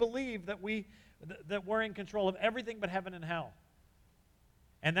we believe that we're in control of everything but heaven and hell.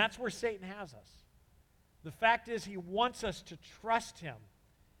 And that's where Satan has us. The fact is, he wants us to trust him.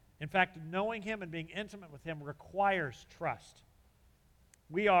 In fact, knowing him and being intimate with him requires trust.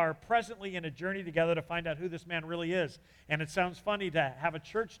 We are presently in a journey together to find out who this man really is. And it sounds funny to have a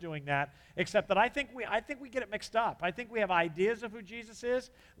church doing that, except that I think we get it mixed up. I think we have ideas of who Jesus is,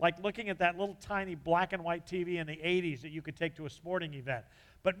 like looking at that little tiny black and white TV in the 80s that you could take to a sporting event.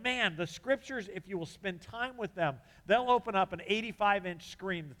 But man, the Scriptures, if you will spend time with them, they'll open up an 85-inch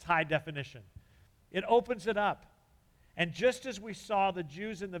screen that's high definition. It opens it up. And just as we saw the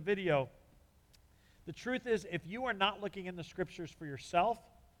Jews in the video, the truth is, if you are not looking in the Scriptures for yourself,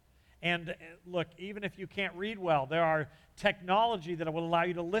 and look, even if you can't read well, there are technology that will allow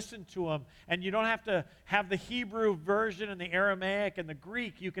you to listen to them, and you don't have to have the Hebrew version and the Aramaic and the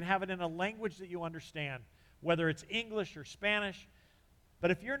Greek. You can have it in a language that you understand, whether it's English or Spanish.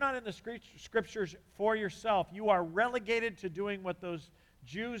 But if you're not in the Scriptures for yourself, you are relegated to doing what those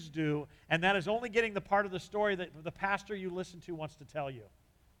Jews do, and that is only getting the part of the story that the pastor you listen to wants to tell you.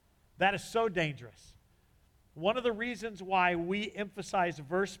 That is so dangerous. One of the reasons why we emphasize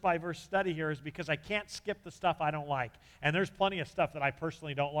verse-by-verse study here is because I can't skip the stuff I don't like. And there's plenty of stuff that I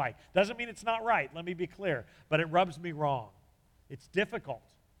personally don't like. Doesn't mean it's not right, let me be clear, but it rubs me wrong. It's difficult.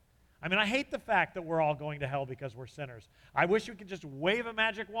 I mean, I hate the fact that we're all going to hell because we're sinners. I wish we could just wave a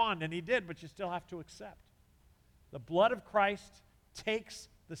magic wand, and he did, but you still have to accept. The blood of Christ takes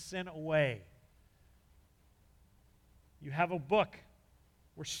the sin away. You have a book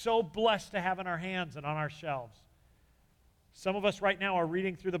we're so blessed to have in our hands and on our shelves. Some of us right now are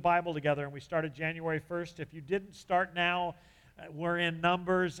reading through the Bible together, and we started January 1st. If you didn't start now, we're in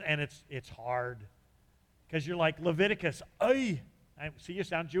Numbers, and it's hard. Because you're like, Leviticus, oy! I see you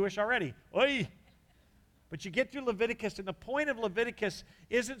sound Jewish already. Oy! But you get through Leviticus, and the point of Leviticus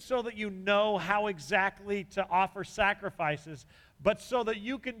isn't so that you know how exactly to offer sacrifices, but so that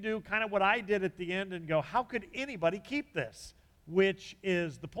you can do kind of what I did at the end and go, how could anybody keep this? Which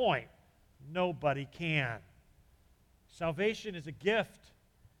is the point. Nobody can. Salvation is a gift.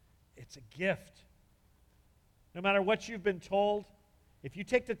 It's a gift. No matter what you've been told, if you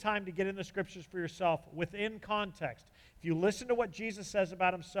take the time to get in the Scriptures for yourself within context, if you listen to what Jesus says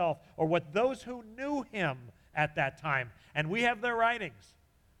about himself or what those who knew him at that time, and we have their writings,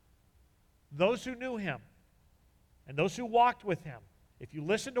 those who knew him and those who walked with him, if you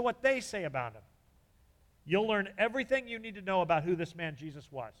listen to what they say about him, you'll learn everything you need to know about who this man Jesus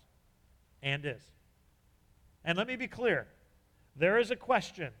was and is. And let me be clear, there is a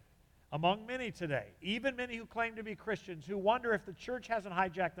question among many today, even many who claim to be Christians, who wonder if the church hasn't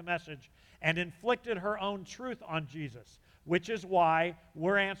hijacked the message and inflicted her own truth on Jesus, which is why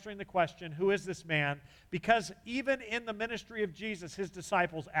we're answering the question, who is this man? Because even in the ministry of Jesus, his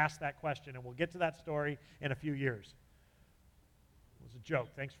disciples asked that question, and we'll get to that story in a few years. It was a joke.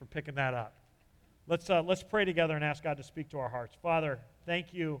 Thanks for picking that up. Let's pray together and ask God to speak to our hearts. Father,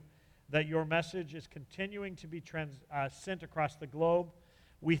 thank you that your message is continuing to be sent across the globe.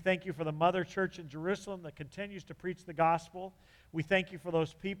 We thank you for the mother church in Jerusalem that continues to preach the gospel. We thank you for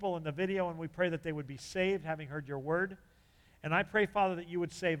those people in the video, and we pray that they would be saved, having heard your word. And I pray, Father, that you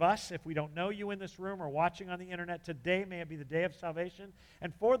would save us if we don't know you in this room or watching on the internet today. May it be the day of salvation.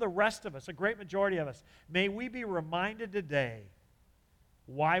 And for the rest of us, a great majority of us, may we be reminded today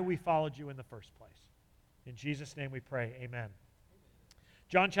why we followed you in the first place. In Jesus' name we pray, amen.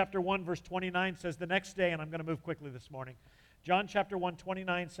 John chapter 1, verse 29 says the next day, and I'm going to move quickly this morning. John chapter 1,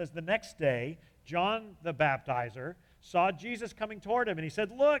 29 says the next day, John the baptizer saw Jesus coming toward him, and he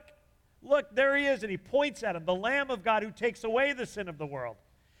said, look, there he is, and he points at him, the Lamb of God who takes away the sin of the world.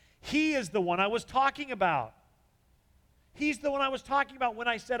 He is the one I was talking about. He's the one I was talking about when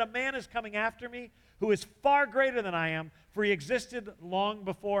I said a man is coming after me who is far greater than I am, for he existed long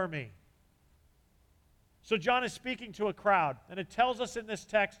before me. So John is speaking to a crowd, and it tells us in this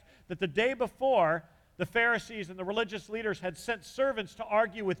text that the day before, the Pharisees and the religious leaders had sent servants to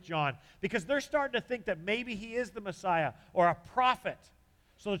argue with John because they're starting to think that maybe he is the Messiah or a prophet.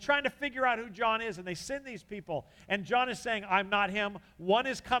 So they're trying to figure out who John is, and they send these people. And John is saying, I'm not him. One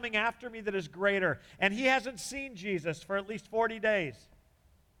is coming after me that is greater. And he hasn't seen Jesus for at least 40 days.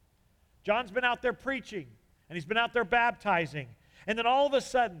 John's been out there preaching, and he's been out there baptizing. And then all of a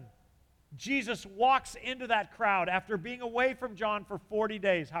sudden, Jesus walks into that crowd after being away from John for 40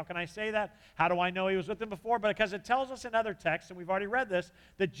 days. How can I say that? How do I know he was with them before? Because it tells us in other texts, and we've already read this,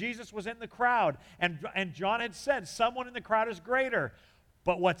 that Jesus was in the crowd. And John had said, someone in the crowd is greater.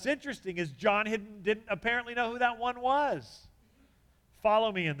 But what's interesting is John didn't apparently know who that one was.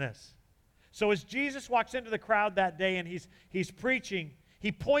 Follow me in this. So as Jesus walks into the crowd that day and he's preaching,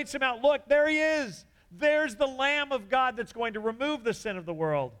 he points him out. Look, there he is. There's the Lamb of God that's going to remove the sin of the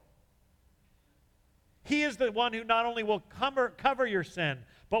world. He is the one who not only will cover your sin,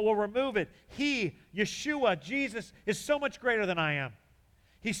 but will remove it. He, Yeshua, Jesus, is so much greater than I am.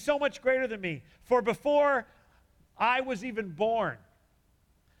 He's so much greater than me. For before I was even born,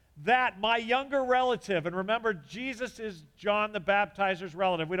 that my younger relative, and remember, Jesus is John the Baptizer's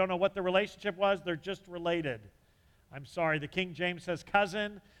relative. We don't know what the relationship was. They're just related. I'm sorry, the King James says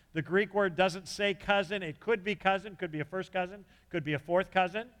cousin. The Greek word doesn't say cousin. It could be cousin, could be a first cousin, could be a fourth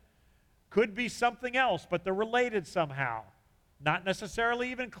cousin, could be something else, but they're related somehow. Not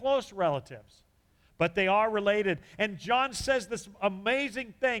necessarily even close relatives, but they are related. And John says this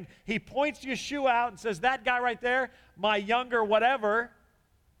amazing thing. He points Yeshua out and says, that guy right there, my younger whatever,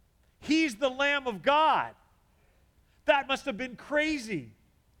 he's the Lamb of God. That must have been crazy.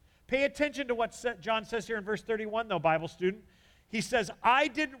 Pay attention to what John says here in verse 31, though, Bible student. He says, I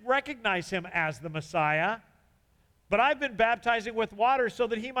didn't recognize him as the Messiah, but I've been baptizing with water so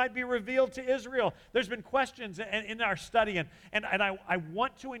that he might be revealed to Israel. There's been questions in our study, and I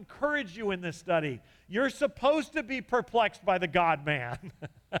want to encourage you in this study. You're supposed to be perplexed by the God-man.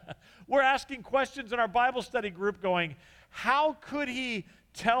 We're asking questions in our Bible study group going, how could he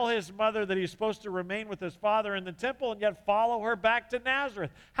tell his mother that he's supposed to remain with his father in the temple and yet follow her back to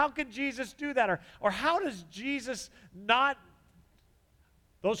Nazareth? How could Jesus do that? Or how does Jesus not...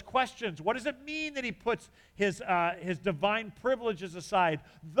 Those questions, what does it mean that he puts his divine privileges aside?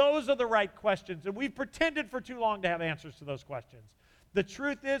 Those are the right questions, and we've pretended for too long to have answers to those questions. The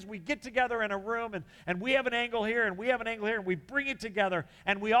truth is, we get together in a room, and we have an angle here, and we have an angle here, and we bring it together,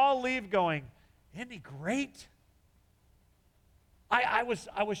 and we all leave going, isn't he great? I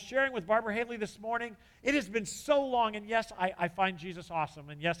was sharing with Barbara Haley this morning. It has been so long, and yes, I find Jesus awesome,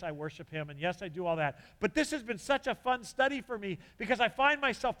 and yes, I worship him, and yes, I do all that. But this has been such a fun study for me because I find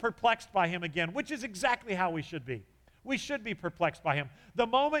myself perplexed by him again, which is exactly how we should be. We should be perplexed by him. The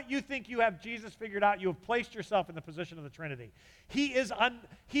moment you think you have Jesus figured out, you have placed yourself in the position of the Trinity. He is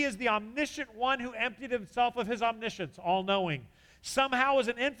the omniscient one who emptied himself of his omniscience, all-knowing. Somehow as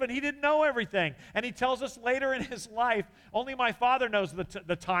an infant, he didn't know everything. And he tells us later in his life, only my Father knows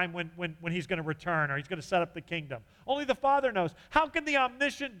the time when he's going to return or he's going to set up the kingdom. Only the Father knows. How can the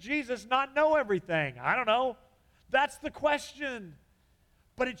omniscient Jesus not know everything? I don't know. That's the question.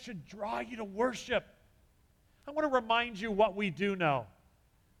 But it should draw you to worship. I want to remind you what we do know,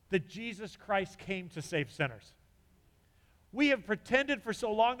 that Jesus Christ came to save sinners. We have pretended for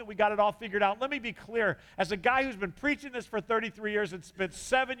so long that we got it all figured out. Let me be clear. As a guy who's been preaching this for 33 years and spent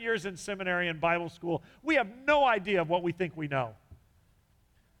 7 years in seminary and Bible school, we have no idea of what we think we know.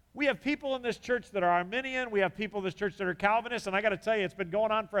 We have people in this church that are Arminian. We have people in this church that are Calvinists. And I got to tell you, it's been going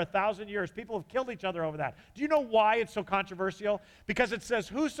on for 1,000 years. People have killed each other over that. Do you know why it's so controversial? Because it says,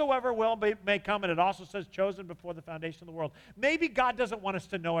 whosoever will may come, and it also says, chosen before the foundation of the world. Maybe God doesn't want us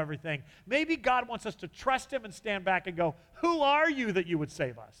to know everything. Maybe God wants us to trust him and stand back and go, who are you that you would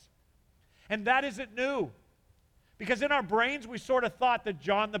save us? And that isn't new. Because in our brains, we sort of thought that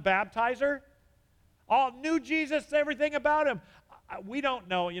John the Baptizer all knew Jesus, everything about him. We don't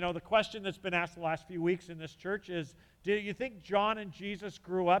know. You know, the question that's been asked the last few weeks in this church is, do you think John and Jesus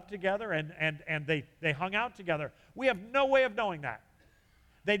grew up together and they hung out together? We have no way of knowing that.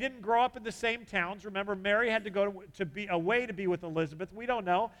 They didn't grow up in the same towns. Remember, Mary had to go to be away to be with Elizabeth. We don't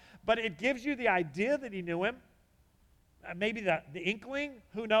know. But it gives you the idea that he knew him. Maybe the inkling.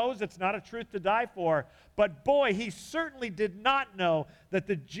 Who knows? It's not a truth to die for. But boy, he certainly did not know that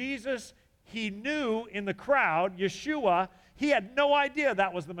the Jesus he knew in the crowd, Yeshua, he had no idea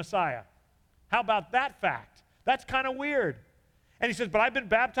that was the Messiah. How about that fact? That's kind of weird. And he says, but I've been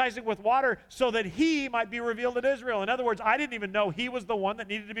baptizing with water so that he might be revealed in Israel. In other words, I didn't even know he was the one that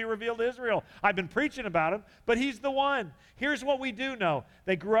needed to be revealed to Israel. I've been preaching about him, but he's the one. Here's what we do know.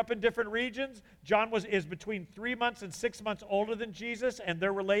 They grew up in different regions. John is between 3 months and 6 months older than Jesus, and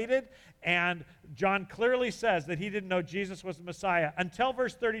they're related. And John clearly says that he didn't know Jesus was the Messiah until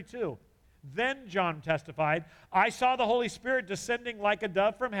verse 32. Then John testified, I saw the Holy Spirit descending like a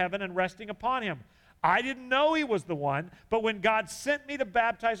dove from heaven and resting upon him. I didn't know he was the one, but when God sent me to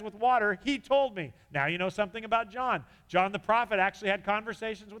baptize with water, he told me. Now you know something about John. John the prophet actually had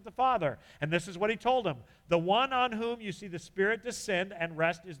conversations with the Father, and this is what he told him. The one on whom you see the Spirit descend and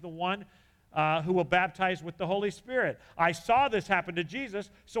rest is the one who will baptize with the Holy Spirit. I saw this happen to Jesus,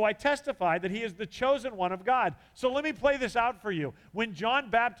 so I testified that he is the chosen one of God. So let me play this out for you. When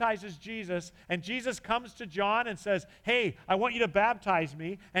John baptizes Jesus, and Jesus comes to John and says, hey, I want you to baptize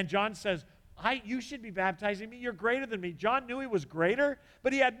me, and John says, you should be baptizing me. You're greater than me. John knew he was greater,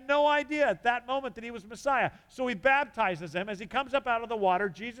 but he had no idea at that moment that he was Messiah. So he baptizes him. As he comes up out of the water,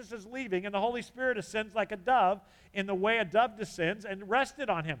 Jesus is leaving, and the Holy Spirit ascends like a dove in the way a dove descends and rested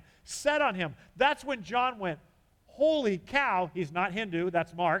on him, sat on him. That's when John went, holy cow. He's not Hindu.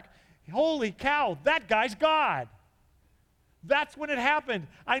 That's Mark. Holy cow, that guy's God. That's when it happened.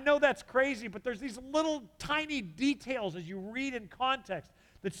 I know that's crazy, but there's these little tiny details as you read in context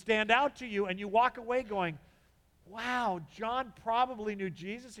that stand out to you, and you walk away going, wow, John probably knew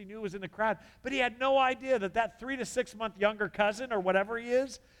Jesus. He knew he was in the crowd, but he had no idea that 3 to 6 month younger cousin or whatever he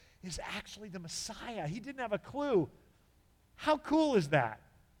is actually the Messiah. He didn't have a clue. How cool is that?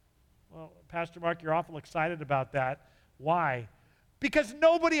 Well, Pastor Mark, you're awful excited about that. Why? Because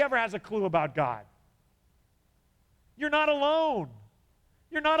nobody ever has a clue about God. You're not alone.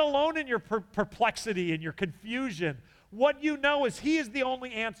 You're not alone in your perplexity and your confusion. What you know is he is the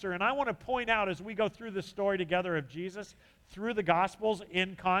only answer. And I want to point out as we go through the story together of Jesus, through the Gospels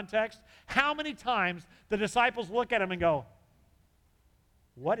in context, how many times the disciples look at him and go,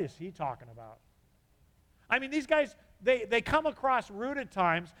 what is he talking about? I mean, these guys, they come across rude at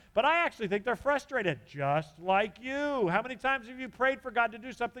times, but I actually think they're frustrated, just like you. How many times have you prayed for God to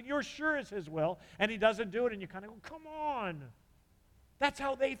do something you're sure is his will, and he doesn't do it, and you kind of go, come on. That's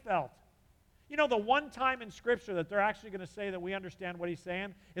how they felt. You know, the one time in Scripture that they're actually going to say that we understand what he's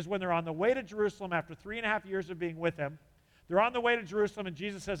saying is when they're on the way to Jerusalem after 3.5 years of being with him. They're on the way to Jerusalem, and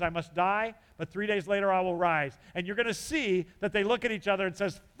Jesus says, I must die, but 3 days later I will rise. And you're going to see that they look at each other and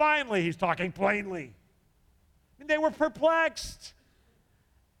says, finally, he's talking plainly. And they were perplexed.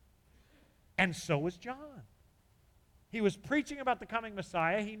 And so was John. He was preaching about the coming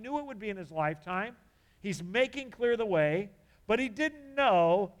Messiah. He knew it would be in his lifetime. He's making clear the way. But he didn't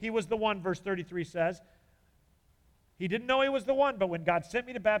know he was the one, verse 33 says. He didn't know he was the one, but when God sent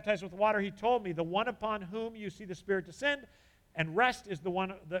me to baptize with water, he told me, the one upon whom you see the Spirit descend and rest is the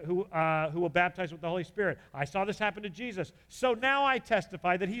one who will baptize with the Holy Spirit. I saw this happen to Jesus. So now I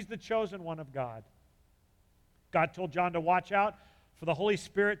testify that he's the chosen one of God. God told John to watch out for the Holy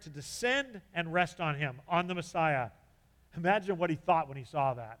Spirit to descend and rest on him, on the Messiah. Imagine what he thought when he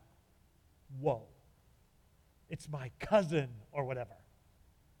saw that. Whoa. It's my cousin, or whatever.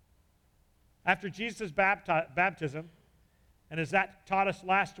 After Jesus' baptism, and as that taught us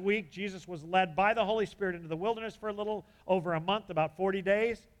last week, Jesus was led by the Holy Spirit into the wilderness for a little over a month, about 40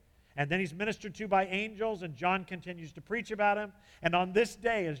 days. And then he's ministered to by angels, and John continues to preach about him. And on this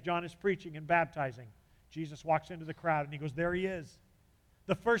day, as John is preaching and baptizing, Jesus walks into the crowd, and he goes, there he is.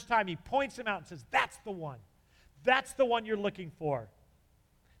 The first time he points him out and says, that's the one. That's the one you're looking for.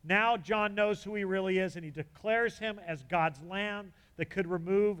 Now John knows who he really is, and he declares him as God's Lamb that could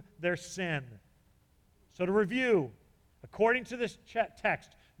remove their sin. So to review, according to this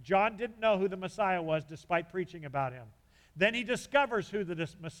text, John didn't know who the Messiah was despite preaching about him. Then he discovers who the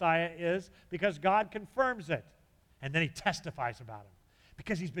Messiah is because God confirms it. And then he testifies about him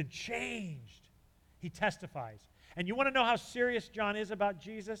because he's been changed. He testifies. And you want to know how serious John is about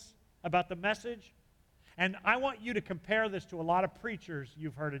Jesus, about the message? And I want you to compare this to a lot of preachers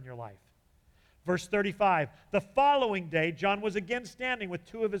you've heard in your life. Verse 35, the following day, John was again standing with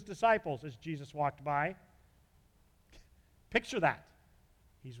 2 of his disciples as Jesus walked by. Picture that.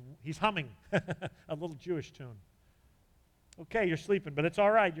 He's humming a little Jewish tune. Okay, you're sleeping, but it's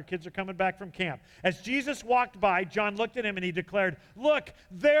all right. Your kids are coming back from camp. As Jesus walked by, John looked at him and he declared, look,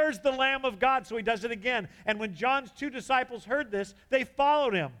 there's the Lamb of God. So he does it again. And when John's 2 disciples heard this, they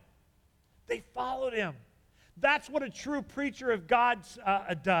followed him. They followed him. That's what a true preacher of God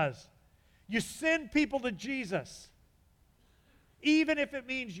does. You send people to Jesus. Even if it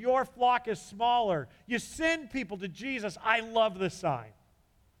means your flock is smaller, you send people to Jesus. I love this sign.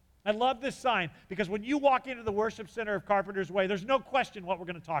 I love this sign because when you walk into the worship center of Carpenter's Way, there's no question what we're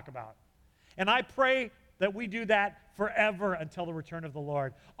going to talk about. And I pray that we do that forever until the return of the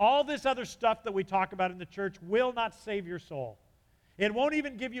Lord. All this other stuff that we talk about in the church will not save your soul. It won't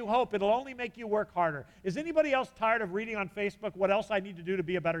even give you hope. It'll only make you work harder. Is anybody else tired of reading on Facebook what else I need to do to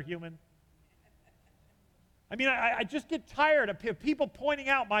be a better human? I mean, I just get tired of people pointing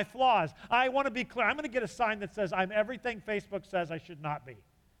out my flaws. I want to be clear. I'm going to get a sign that says I'm everything Facebook says I should not be.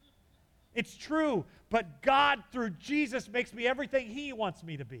 It's true, but God, through Jesus, makes me everything He wants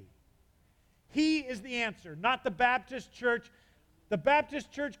me to be. He is the answer, not the Baptist church. The Baptist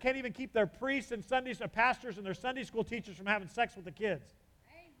church can't even keep their priests and pastors and their Sunday school teachers from having sex with the kids.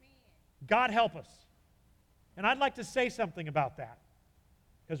 Amen. God help us. And I'd like to say something about that,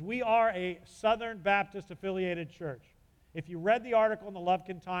 because we are a Southern Baptist affiliated church. If you read the article in the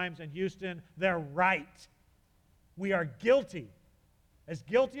Lufkin Times in Houston, they're right. We are guilty as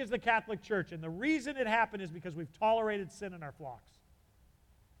the Catholic Church. And the reason it happened is because we've tolerated sin in our flocks.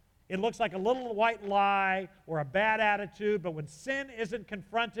 It looks like a little white lie or a bad attitude, but when sin isn't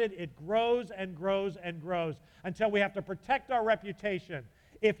confronted, it grows and grows and grows until we have to protect our reputation.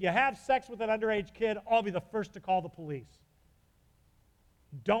 If you have sex with an underage kid, I'll be the first to call the police.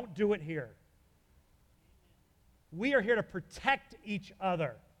 Don't do it here. We are here to protect each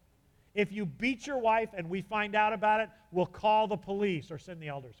other. If you beat your wife and we find out about it, we'll call the police or send the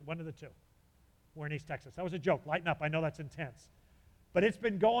elders. One of the two. We're in East Texas. That was a joke. Lighten up. I know that's intense. But it's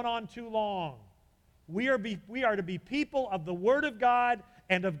been going on too long. We are to be people of the Word of God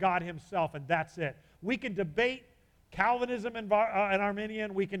and of God Himself, and that's it. We can debate Calvinism and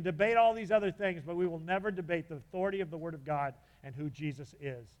Arminian. We can debate all these other things, but we will never debate the authority of the Word of God and who Jesus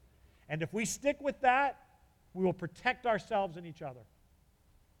is. And if we stick with that, we will protect ourselves and each other.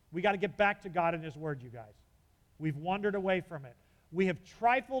 We got to get back to God and His Word, you guys. We've wandered away from it. We have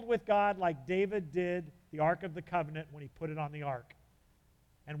trifled with God like David did the Ark of the Covenant when he put it on the ark.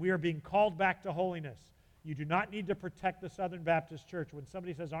 And we are being called back to holiness. You do not need to protect the Southern Baptist Church. When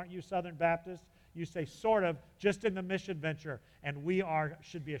somebody says, "Aren't you Southern Baptist?" you say, "Sort of, just in the mission venture." And we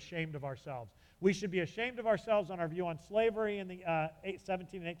should be ashamed of ourselves. We should be ashamed of ourselves on our view on slavery in the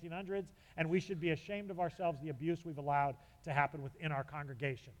 17 and 1800s, and we should be ashamed of ourselves the abuse we've allowed to happen within our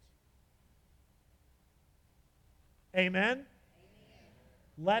congregations. Amen? Amen.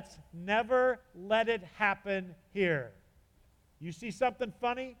 Let's never let it happen here. You see something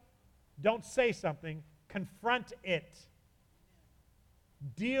funny? Don't say something. Confront it.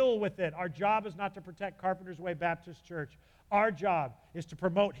 Deal with it. Our job is not to protect Carpenter's Way Baptist Church. Our job is to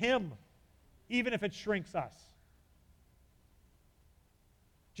promote Him, even if it shrinks us.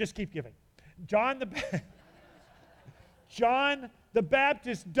 Just keep giving. John the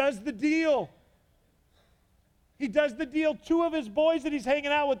Baptist does the deal. He does the deal. Two of his boys that he's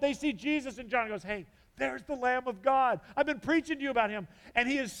hanging out with, they see Jesus, and John goes, "Hey, there's the Lamb of God. I've been preaching to you about Him." And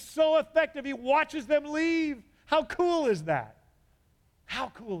he is so effective, he watches them leave. How cool is that? How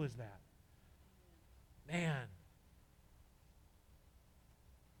cool is that? Man.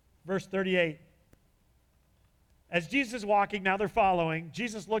 Verse 38. As Jesus is walking, now they're following.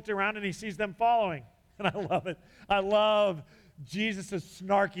 Jesus looked around and He sees them following. And I love it. I love Jesus'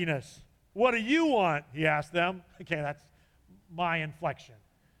 snarkiness. "What do you want?" He asked them. Okay, that's my inflection.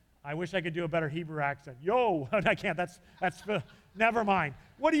 I wish I could do a better Hebrew accent. "Yo," I can't. That's never mind.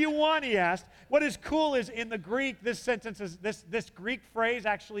 "What do you want?" he asked. What is cool is in the Greek, this sentence is this Greek phrase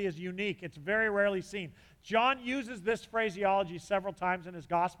actually is unique. It's very rarely seen. John uses this phraseology several times in his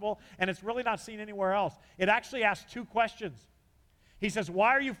gospel, and it's really not seen anywhere else. It actually asks two questions. He says, "Why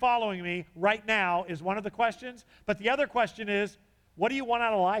are you following me right now?" is one of the questions. But the other question is, what do you want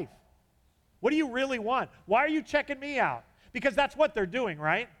out of life? What do you really want? Why are you checking me out? Because that's what they're doing,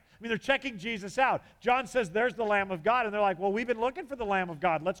 right? I mean, they're checking Jesus out. John says, "There's the Lamb of God." And they're like, "Well, we've been looking for the Lamb of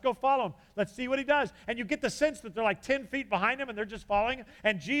God. Let's go follow Him. Let's see what He does." And you get the sense that they're like 10 feet behind Him and they're just following Him.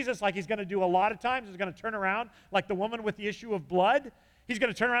 And Jesus, like He's going to do a lot of times, is going to turn around like the woman with the issue of blood. He's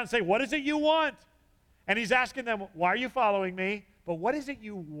going to turn around and say, "What is it you want?" And He's asking them, "Why are you following me? But what is it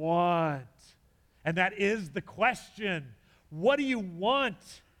you want?" And that is the question. What do you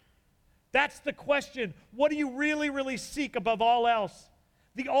want? That's the question. What do you really, really seek above all else?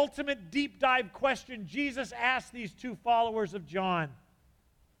 The ultimate deep dive question Jesus asked these two followers of John.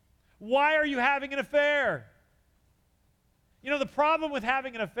 Why are you having an affair? You know, the problem with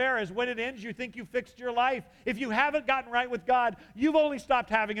having an affair is when it ends, you think you fixed your life. If you haven't gotten right with God, you've only stopped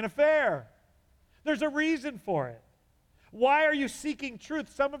having an affair. There's a reason for it. Why are you seeking truth?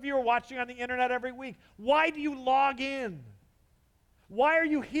 Some of you are watching on the internet every week. Why do you log in? Why are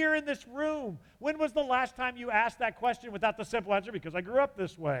you here in this room? When was the last time you asked that question without the simple answer? Because I grew up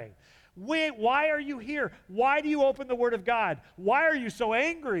this way. Why are you here? Why do you open the Word of God? Why are you so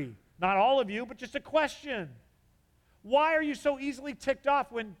angry? Not all of you, but just a question. Why are you so easily ticked off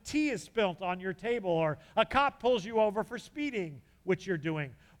when tea is spilt on your table or a cop pulls you over for speeding, which you're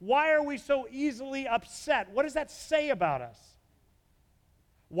doing? Why are we so easily upset? What does that say about us?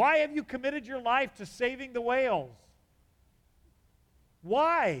 Why have you committed your life to saving the whales?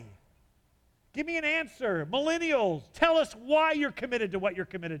 Why? Give me an answer. Millennials, tell us why you're committed to what you're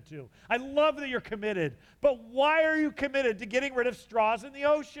committed to. I love that you're committed, but why are you committed to getting rid of straws in the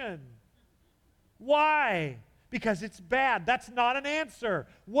ocean? Why? Because it's bad. That's not an answer.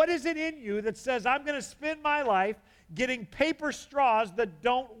 What is it in you that says, I'm going to spend my life getting paper straws that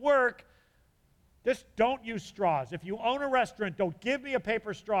don't work? Just don't use straws. If you own a restaurant, don't give me a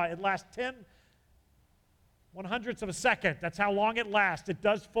paper straw. It lasts 1/100ths of a second. That's how long it lasts. It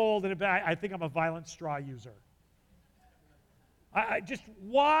does fold, and I think I'm a violent straw user.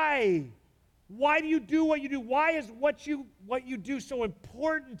 Why? Why do you do what you do? Why is what you do so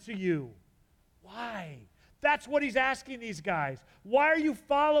important to you? Why? That's what he's asking these guys. Why are you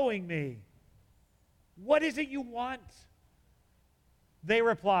following me? What is it you want? They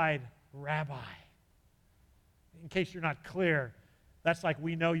replied, Rabbi. In case you're not clear, that's like,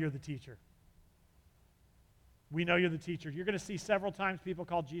 we know you're the teacher. We know you're the teacher. You're going to see several times people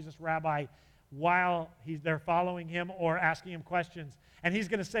call Jesus Rabbi while they're following him or asking him questions. And he's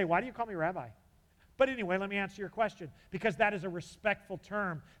going to say, why do you call me Rabbi? But anyway, let me answer your question. Because that is a respectful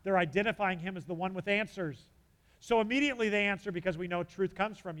term. They're identifying him as the one with answers. So immediately they answer, because we know truth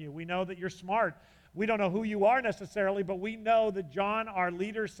comes from you. We know that you're smart. We don't know who you are necessarily, but we know that John, our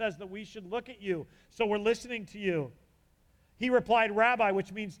leader, says that we should look at you. So we're listening to you. He replied, Rabbi,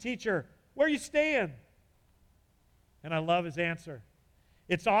 which means teacher. Where are you staying? And I love his answer.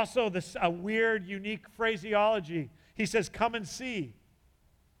 It's also a weird, unique phraseology. He says, come and see.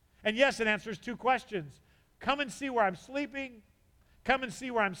 And yes, it answers two questions. Come and see where I'm sleeping. Come and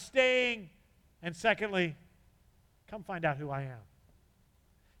see where I'm staying. And secondly, come find out who I am.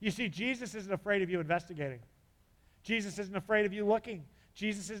 You see, Jesus isn't afraid of you investigating. Jesus isn't afraid of you looking.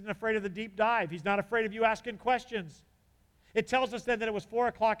 Jesus isn't afraid of the deep dive. He's not afraid of you asking questions. It tells us then that it was 4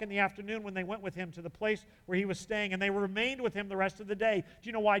 o'clock in the afternoon when they went with him to the place where he was staying, and they remained with him the rest of the day. Do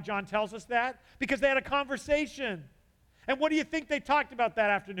you know why John tells us that? Because they had a conversation. And what do you think they talked about that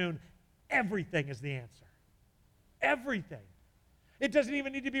afternoon? Everything is the answer. Everything. It doesn't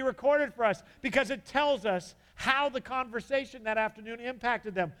even need to be recorded for us because it tells us how the conversation that afternoon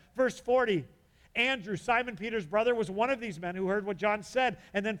impacted them. Verse 40, Andrew, Simon Peter's brother, was one of these men who heard what John said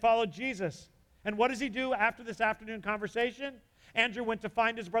and then followed Jesus. And what does he do after this afternoon conversation? Andrew went to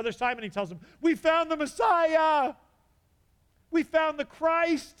find his brother Simon. He tells him, we found the Messiah. We found the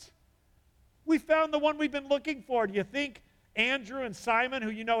Christ. We found the one we've been looking for. Do you think Andrew and Simon,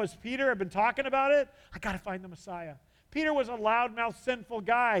 who you know as Peter, have been talking about it? I got to find the Messiah. Peter was a loudmouth, sinful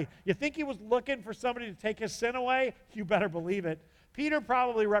guy. You think he was looking for somebody to take his sin away? You better believe it. Peter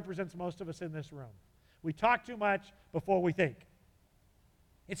probably represents most of us in this room. We talk too much before we think.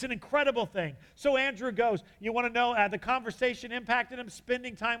 It's an incredible thing. So Andrew goes. You want to know the conversation impacted him,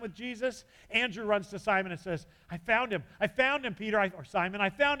 spending time with Jesus? Andrew runs to Simon and says, I found him. I found him, Peter, or Simon. I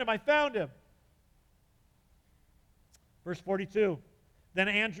found him. I found him. Verse 42. Then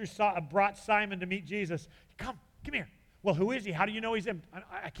Andrew brought Simon to meet Jesus. Come here. Well, who is he? How do you know he's him?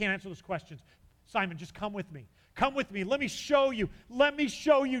 I can't answer those questions. Simon, just come with me. Come with me. Let me show you. Let me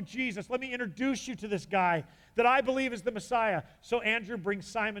show you Jesus. Let me introduce you to this guy that I believe is the Messiah. So Andrew brings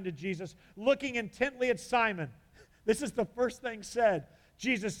Simon to Jesus, looking intently at Simon. This is the first thing said.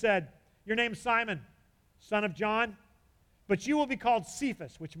 Jesus said, your name's Simon, son of John, but you will be called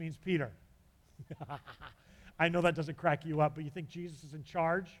Cephas, which means Peter. I know that doesn't crack you up, but you think Jesus is in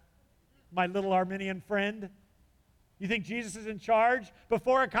charge? My little Arminian friend? You think Jesus is in charge?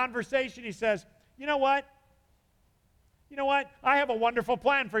 Before a conversation, he says, you know what? You know what? I have a wonderful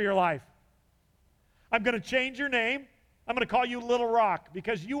plan for your life. I'm going to change your name. I'm going to call you Little Rock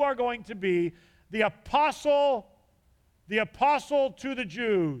because you are going to be the apostle to the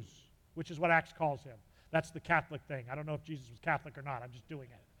Jews, which is what Acts calls him. That's the Catholic thing. I don't know if Jesus was Catholic or not. I'm just doing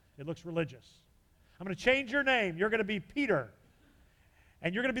it. It looks religious. I'm going to change your name. You're going to be Peter.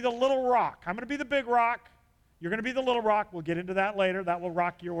 And you're going to be the Little Rock. I'm going to be the big rock. You're going to be the Little Rock. We'll get into that later. That will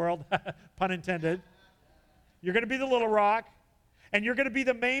rock your world, pun intended. You're going to be the Little Rock. And you're going to be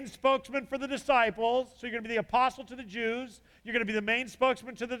the main spokesman for the disciples. So you're going to be the apostle to the Jews. You're going to be the main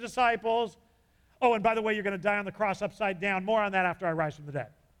spokesman to the disciples. Oh, and by the way, you're going to die on the cross upside down. More on that after I rise from the dead.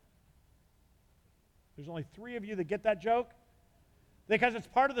 There's only 3 of you that get that joke. Because it's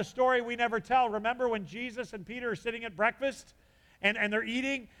part of the story we never tell. Remember when Jesus and Peter are sitting at breakfast and they're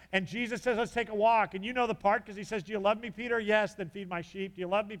eating, and Jesus says, let's take a walk. And you know the part because he says, do you love me, Peter? Yes, then feed my sheep. Do you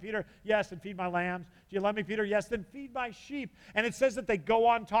love me, Peter? Yes, then feed my lambs. Do you love me, Peter? Yes, then feed my sheep. And it says that they go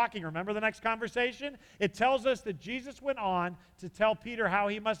on talking. Remember the next conversation? It tells us that Jesus went on to tell Peter how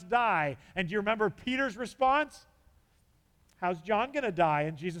he must die. And do you remember Peter's response? How's John going to die?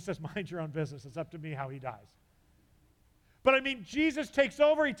 And Jesus says, mind your own business. It's up to me how he dies. But I mean, Jesus takes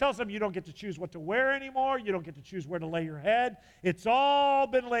over. He tells them, you don't get to choose what to wear anymore. You don't get to choose where to lay your head. It's all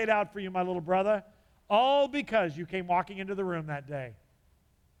been laid out for you, my little brother. All because you came walking into the room that day.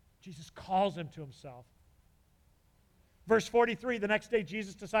 Jesus calls him to himself. Verse 43, the next day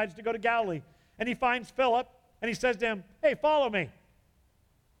Jesus decides to go to Galilee. And he finds Philip, and he says to him, hey, follow me.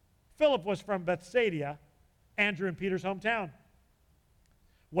 Philip was from Bethsaida, Andrew and Peter's hometown.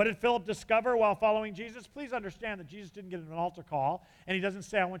 What did Philip discover while following Jesus? Please understand that Jesus didn't get an altar call, and he doesn't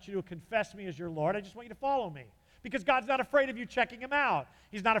say, I want you to confess me as your Lord. I just want you to follow me. Because God's not afraid of you checking him out.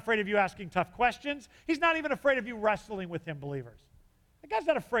 He's not afraid of you asking tough questions. He's not even afraid of you wrestling with him, believers. God's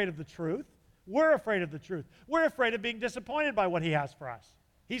not afraid of the truth. We're afraid of the truth. We're afraid of being disappointed by what he has for us.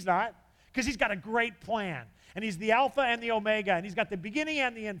 He's not, because he's got a great plan. And he's the Alpha and the Omega, and he's got the beginning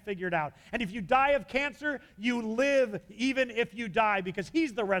and the end figured out. And if you die of cancer, you live even if you die, because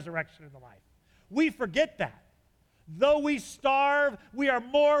he's the resurrection and the life. We forget that. Though we starve, we are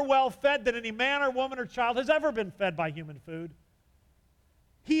more well-fed than any man or woman or child has ever been fed by human food.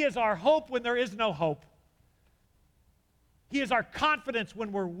 He is our hope when there is no hope. He is our confidence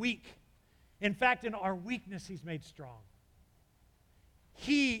when we're weak. In fact, in our weakness, he's made strong.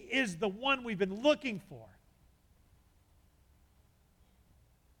 He is the one we've been looking for.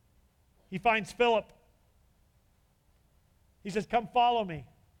 He finds Philip. He says, come follow me.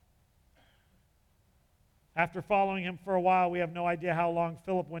 After following him for a while, we have no idea how long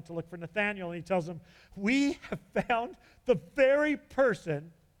Philip went to look for Nathanael, and he tells him, we have found the very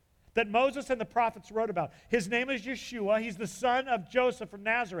person that Moses and the prophets wrote about. His name is Yeshua. He's the son of Joseph from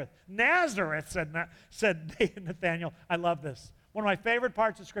Nazareth. Nazareth, said Nathanael. I love this. One of my favorite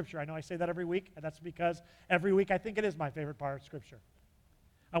parts of Scripture. I know I say that every week, and that's because every week I think it is my favorite part of Scripture.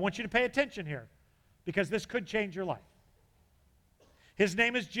 I want you to pay attention here, because this could change your life. His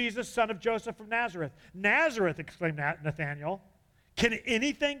name is Jesus, son of Joseph from Nazareth. Nazareth, exclaimed Nathanael. Can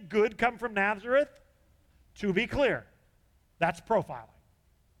anything good come from Nazareth? To be clear, that's profiling.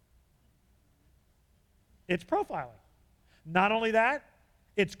 It's profiling. Not only that,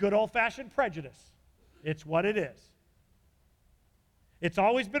 it's good old-fashioned prejudice. It's what it is. It's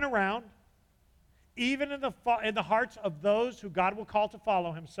always been around, even in the hearts of those who God will call to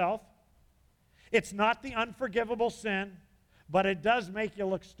follow himself. It's not the unforgivable sin, but it does make you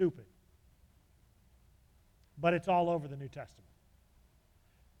look stupid. But it's all over the New Testament.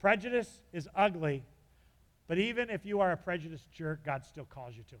 Prejudice is ugly, but even if you are a prejudiced jerk, God still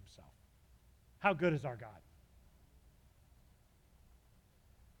calls you to himself. How good is our God?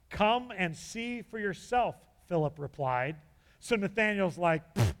 Come and see for yourself, Philip replied. So Nathanael's like,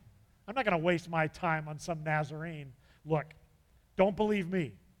 I'm not going to waste my time on some Nazarene. Look, don't believe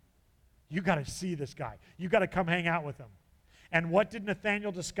me. You got to see this guy. You got to come hang out with him. And what did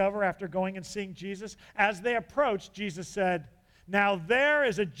Nathanael discover after going and seeing Jesus? As they approached, Jesus said, now there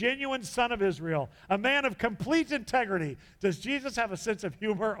is a genuine son of Israel, a man of complete integrity. Does Jesus have a sense of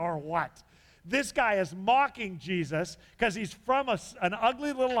humor or what? This guy is mocking Jesus because he's from an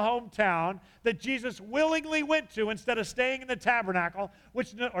ugly little hometown that Jesus willingly went to instead of staying in the tabernacle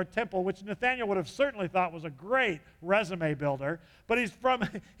or temple, which Nathanael would have certainly thought was a great resume builder. But he's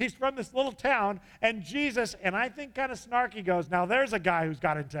from this little town, and Jesus, and I think kind of snarky, goes, now there's a guy who's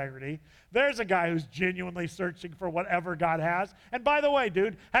got integrity. There's a guy who's genuinely searching for whatever God has. And by the way,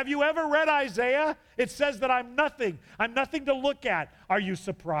 dude, have you ever read Isaiah? It says that I'm nothing. I'm nothing to look at. Are you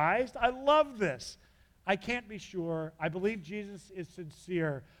surprised? I love this. I can't be sure. I believe Jesus is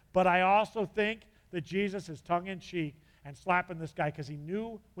sincere, but I also think that Jesus is tongue-in-cheek and slapping this guy because he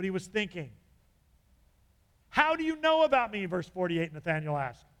knew what he was thinking. How do you know about me? Verse 48, Nathanael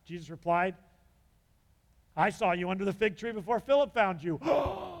asked. Jesus replied, I saw you under the fig tree before Philip found you.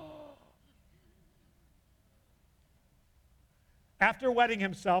 After wetting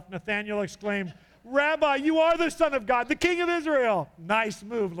himself, Nathanael exclaimed, Rabbi, you are the Son of God, the King of Israel. Nice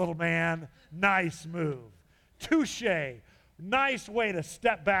move, little man. Nice move. Touché. Nice way to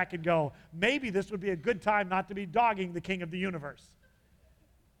step back and go, maybe this would be a good time not to be dogging the King of the universe.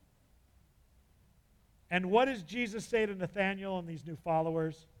 And what does Jesus say to Nathanael and these new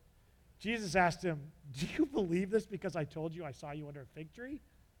followers? Jesus asked him, do you believe this because I told you I saw you under a fig tree?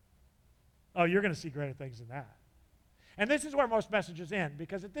 Oh, you're going to see greater things than that. And this is where most messages end,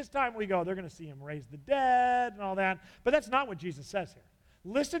 because at this time we go, they're going to see him raise the dead and all that. But that's not what Jesus says here.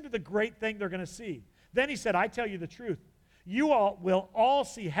 Listen to the great thing they're going to see. Then he said, I tell you the truth. You all will all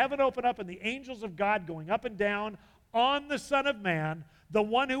see heaven open up and the angels of God going up and down on the Son of Man, the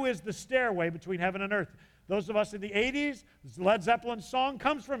one who is the stairway between heaven and earth. Those of us in the 80s, Led Zeppelin's song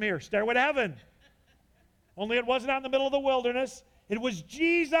comes from here, Stairway to Heaven. Only it wasn't out in the middle of the wilderness. It was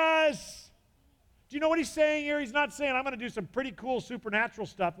Jesus. Do you know what he's saying here? He's not saying, I'm going to do some pretty cool supernatural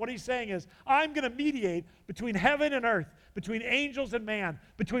stuff. What he's saying is, I'm going to mediate between heaven and earth, between angels and man,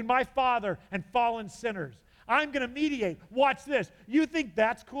 between my Father and fallen sinners. I'm going to mediate. Watch this. You think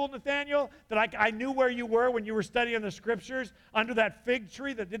that's cool, Nathaniel? That I knew where you were when you were studying the scriptures under that fig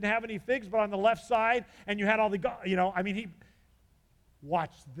tree that didn't have any figs, but on the left side, and you had all the,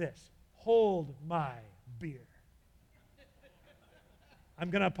 watch this. Hold my beer. I'm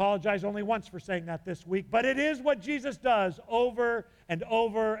going to apologize only once for saying that this week, but it is what Jesus does over and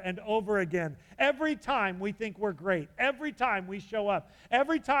over and over again. Every time we think we're great, every time we show up,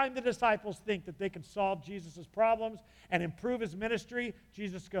 every time the disciples think that they can solve Jesus' problems and improve his ministry,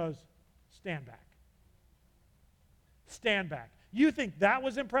 Jesus goes, stand back. Stand back. You think that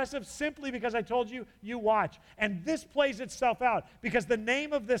was impressive simply because I told you, you watch. And this plays itself out because the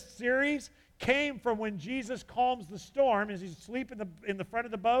name of this series came from when Jesus calms the storm as he's asleep in the front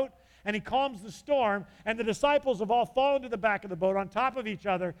of the boat, and he calms the storm, and the disciples have all fallen to the back of the boat on top of each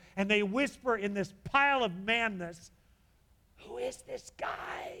other, and they whisper in this pile of madness, who is this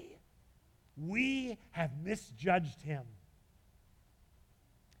guy? We have misjudged him.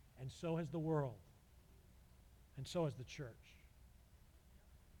 And so has the world. And so has the church.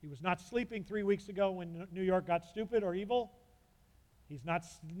 He was not sleeping 3 weeks ago when New York got stupid or evil. He's not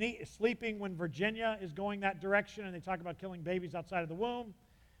sleeping when Virginia is going that direction and they talk about killing babies outside of the womb.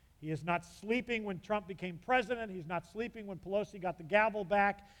 He is not sleeping when Trump became president. He's not sleeping when Pelosi got the gavel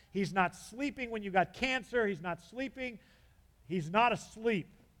back. He's not sleeping when you got cancer. He's not sleeping. He's not asleep.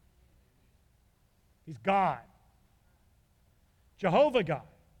 He's God. Jehovah God.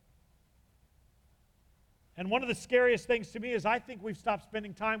 And one of the scariest things to me is I think we've stopped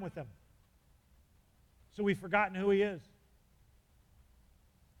spending time with him. So we've forgotten who he is.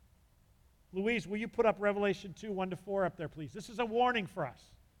 Louise, will you put up Revelation 2, 1-4 up there, please? This is a warning for us.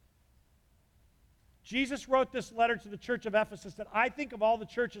 Jesus wrote this letter to the church of Ephesus that I think of all the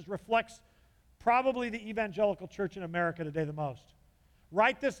churches reflects probably the evangelical church in America today the most.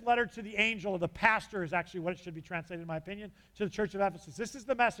 Write this letter to the angel, or the pastor is actually what it should be translated in my opinion, to the church of Ephesus. This is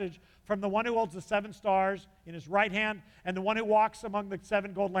the message from the one who holds the 7 stars in his right hand and the one who walks among the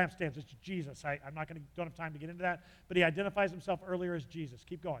 7 gold lampstands. It's Jesus. Don't have time to get into that, but he identifies himself earlier as Jesus.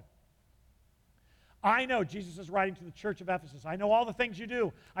 Keep going. I know, Jesus is writing to the church of Ephesus, I know all the things you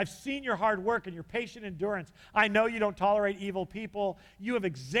do. I've seen your hard work and your patient endurance. I know you don't tolerate evil people. You have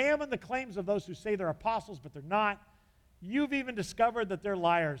examined the claims of those who say they're apostles, but they're not. You've even discovered that they're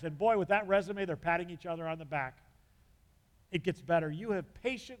liars. And boy, with that resume, they're patting each other on the back. It gets better. You have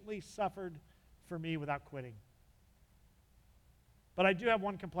patiently suffered for me without quitting. But I do have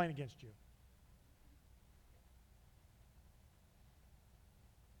one complaint against you.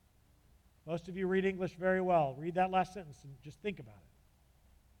 Most of you read English very well. Read that last sentence and just think about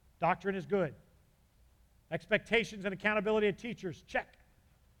it. Doctrine is good. Expectations and accountability of teachers, check.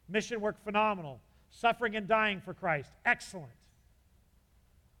 Mission work, phenomenal. Suffering and dying for Christ, excellent.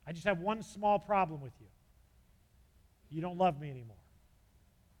 I just have one small problem with you. You don't love me anymore.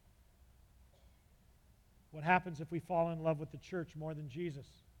 What happens if we fall in love with the church more than Jesus?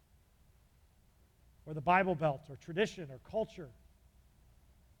 Or the Bible Belt, or tradition, or culture?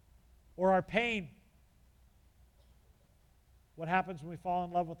 Or our pain? What happens when we fall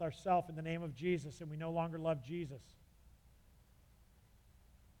in love with ourselves in the name of Jesus and we no longer love Jesus?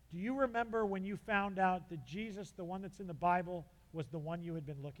 Do you remember when you found out that Jesus, the one that's in the Bible, was the one you had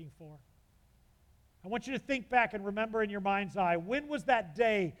been looking for? I want you to think back and remember in your mind's eye, when was that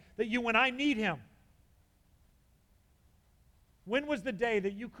day that you went, I need him? When was the day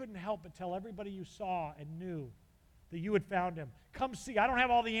that you couldn't help but tell everybody you saw and knew that you had found him? Come see. I don't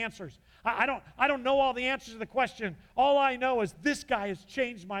have all the answers. I don't know all the answers to the question. All I know is this guy has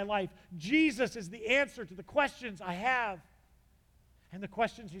changed my life. Jesus is the answer to the questions I have. And the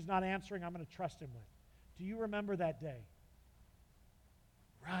questions he's not answering, I'm going to trust him with. Do you remember that day?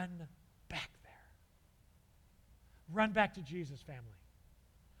 Run back there. Run back to Jesus, family.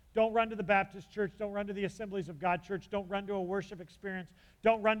 Don't run to the Baptist church. Don't run to the Assemblies of God church. Don't run to a worship experience.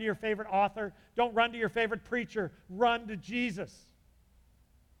 Don't run to your favorite author. Don't run to your favorite preacher. Run to Jesus.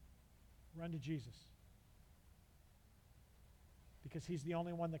 Run to Jesus. Because he's the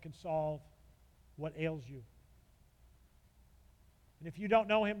only one that can solve what ails you. And if you don't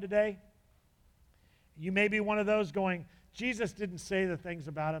know him today, you may be one of those going, Jesus didn't say the things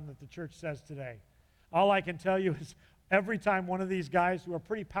about him that the church says today. All I can tell you is every time one of these guys who are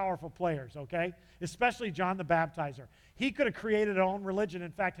pretty powerful players, okay, especially John the Baptizer, he could have created his own religion.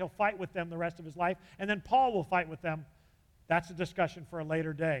 In fact, he'll fight with them the rest of his life, and then Paul will fight with them. That's a discussion for a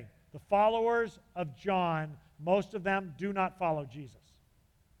later day. The followers of John, most of them do not follow Jesus.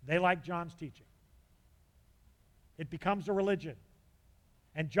 They like John's teaching. It becomes a religion.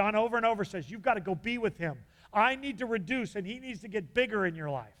 And John over and over says, you've got to go be with him. I need to reduce, and he needs to get bigger in your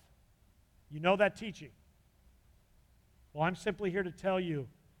life. You know that teaching. Well, I'm simply here to tell you,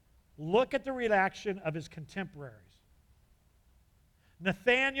 look at the reaction of his contemporaries.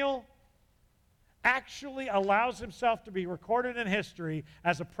 Nathanael actually allows himself to be recorded in history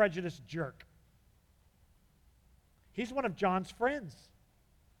as a prejudiced jerk. He's one of John's friends.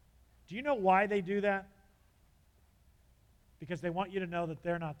 Do you know why they do that? Because they want you to know that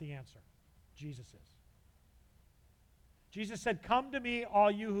they're not the answer. Jesus is. Jesus said, come to me, all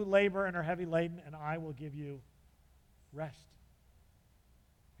you who labor and are heavy laden, and I will give you rest.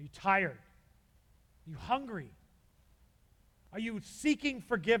 Are you tired? Are you hungry? Are you seeking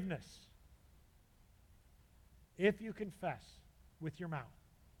forgiveness? If you confess with your mouth,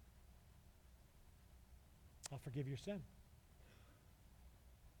 I'll forgive your sin.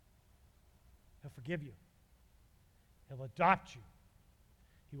 He'll forgive you. He'll adopt you.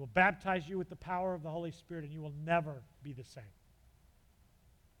 He will baptize you with the power of the Holy Spirit, and you will never be the same.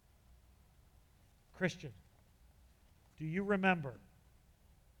 Christian, do you remember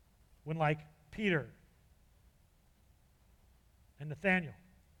when, like Peter and Nathanael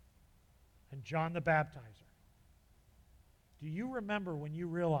and John the Baptizer, do you remember when you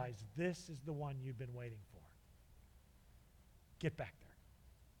realized this is the one you've been waiting for? Get back there.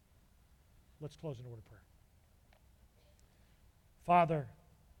 Let's close in a word of prayer. Father,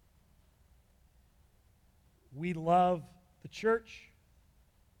 we love the church.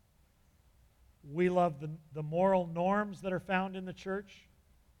 We love the moral norms that are found in the church.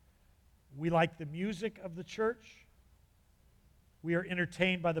 We like the music of the church. We are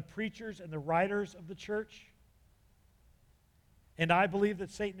entertained by the preachers and the writers of the church. And I believe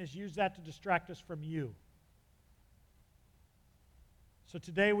that Satan has used that to distract us from you. So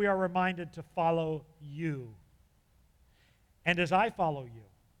today we are reminded to follow you. And as I follow you,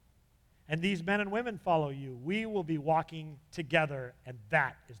 and these men and women follow you, we will be walking together, and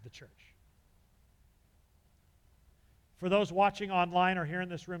that is the church. For those watching online or here in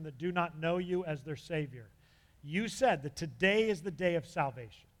this room that do not know you as their Savior, you said that today is the day of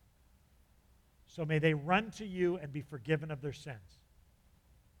salvation. So may they run to you and be forgiven of their sins.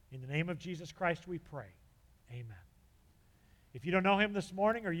 In the name of Jesus Christ we pray. Amen. If you don't know him this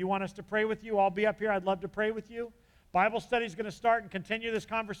morning or you want us to pray with you, I'll be up here. I'd love to pray with you. Bible study is going to start and continue this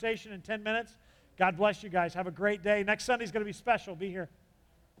conversation in 10 minutes. God bless you guys. Have a great day. Next Sunday is going to be special. Be here.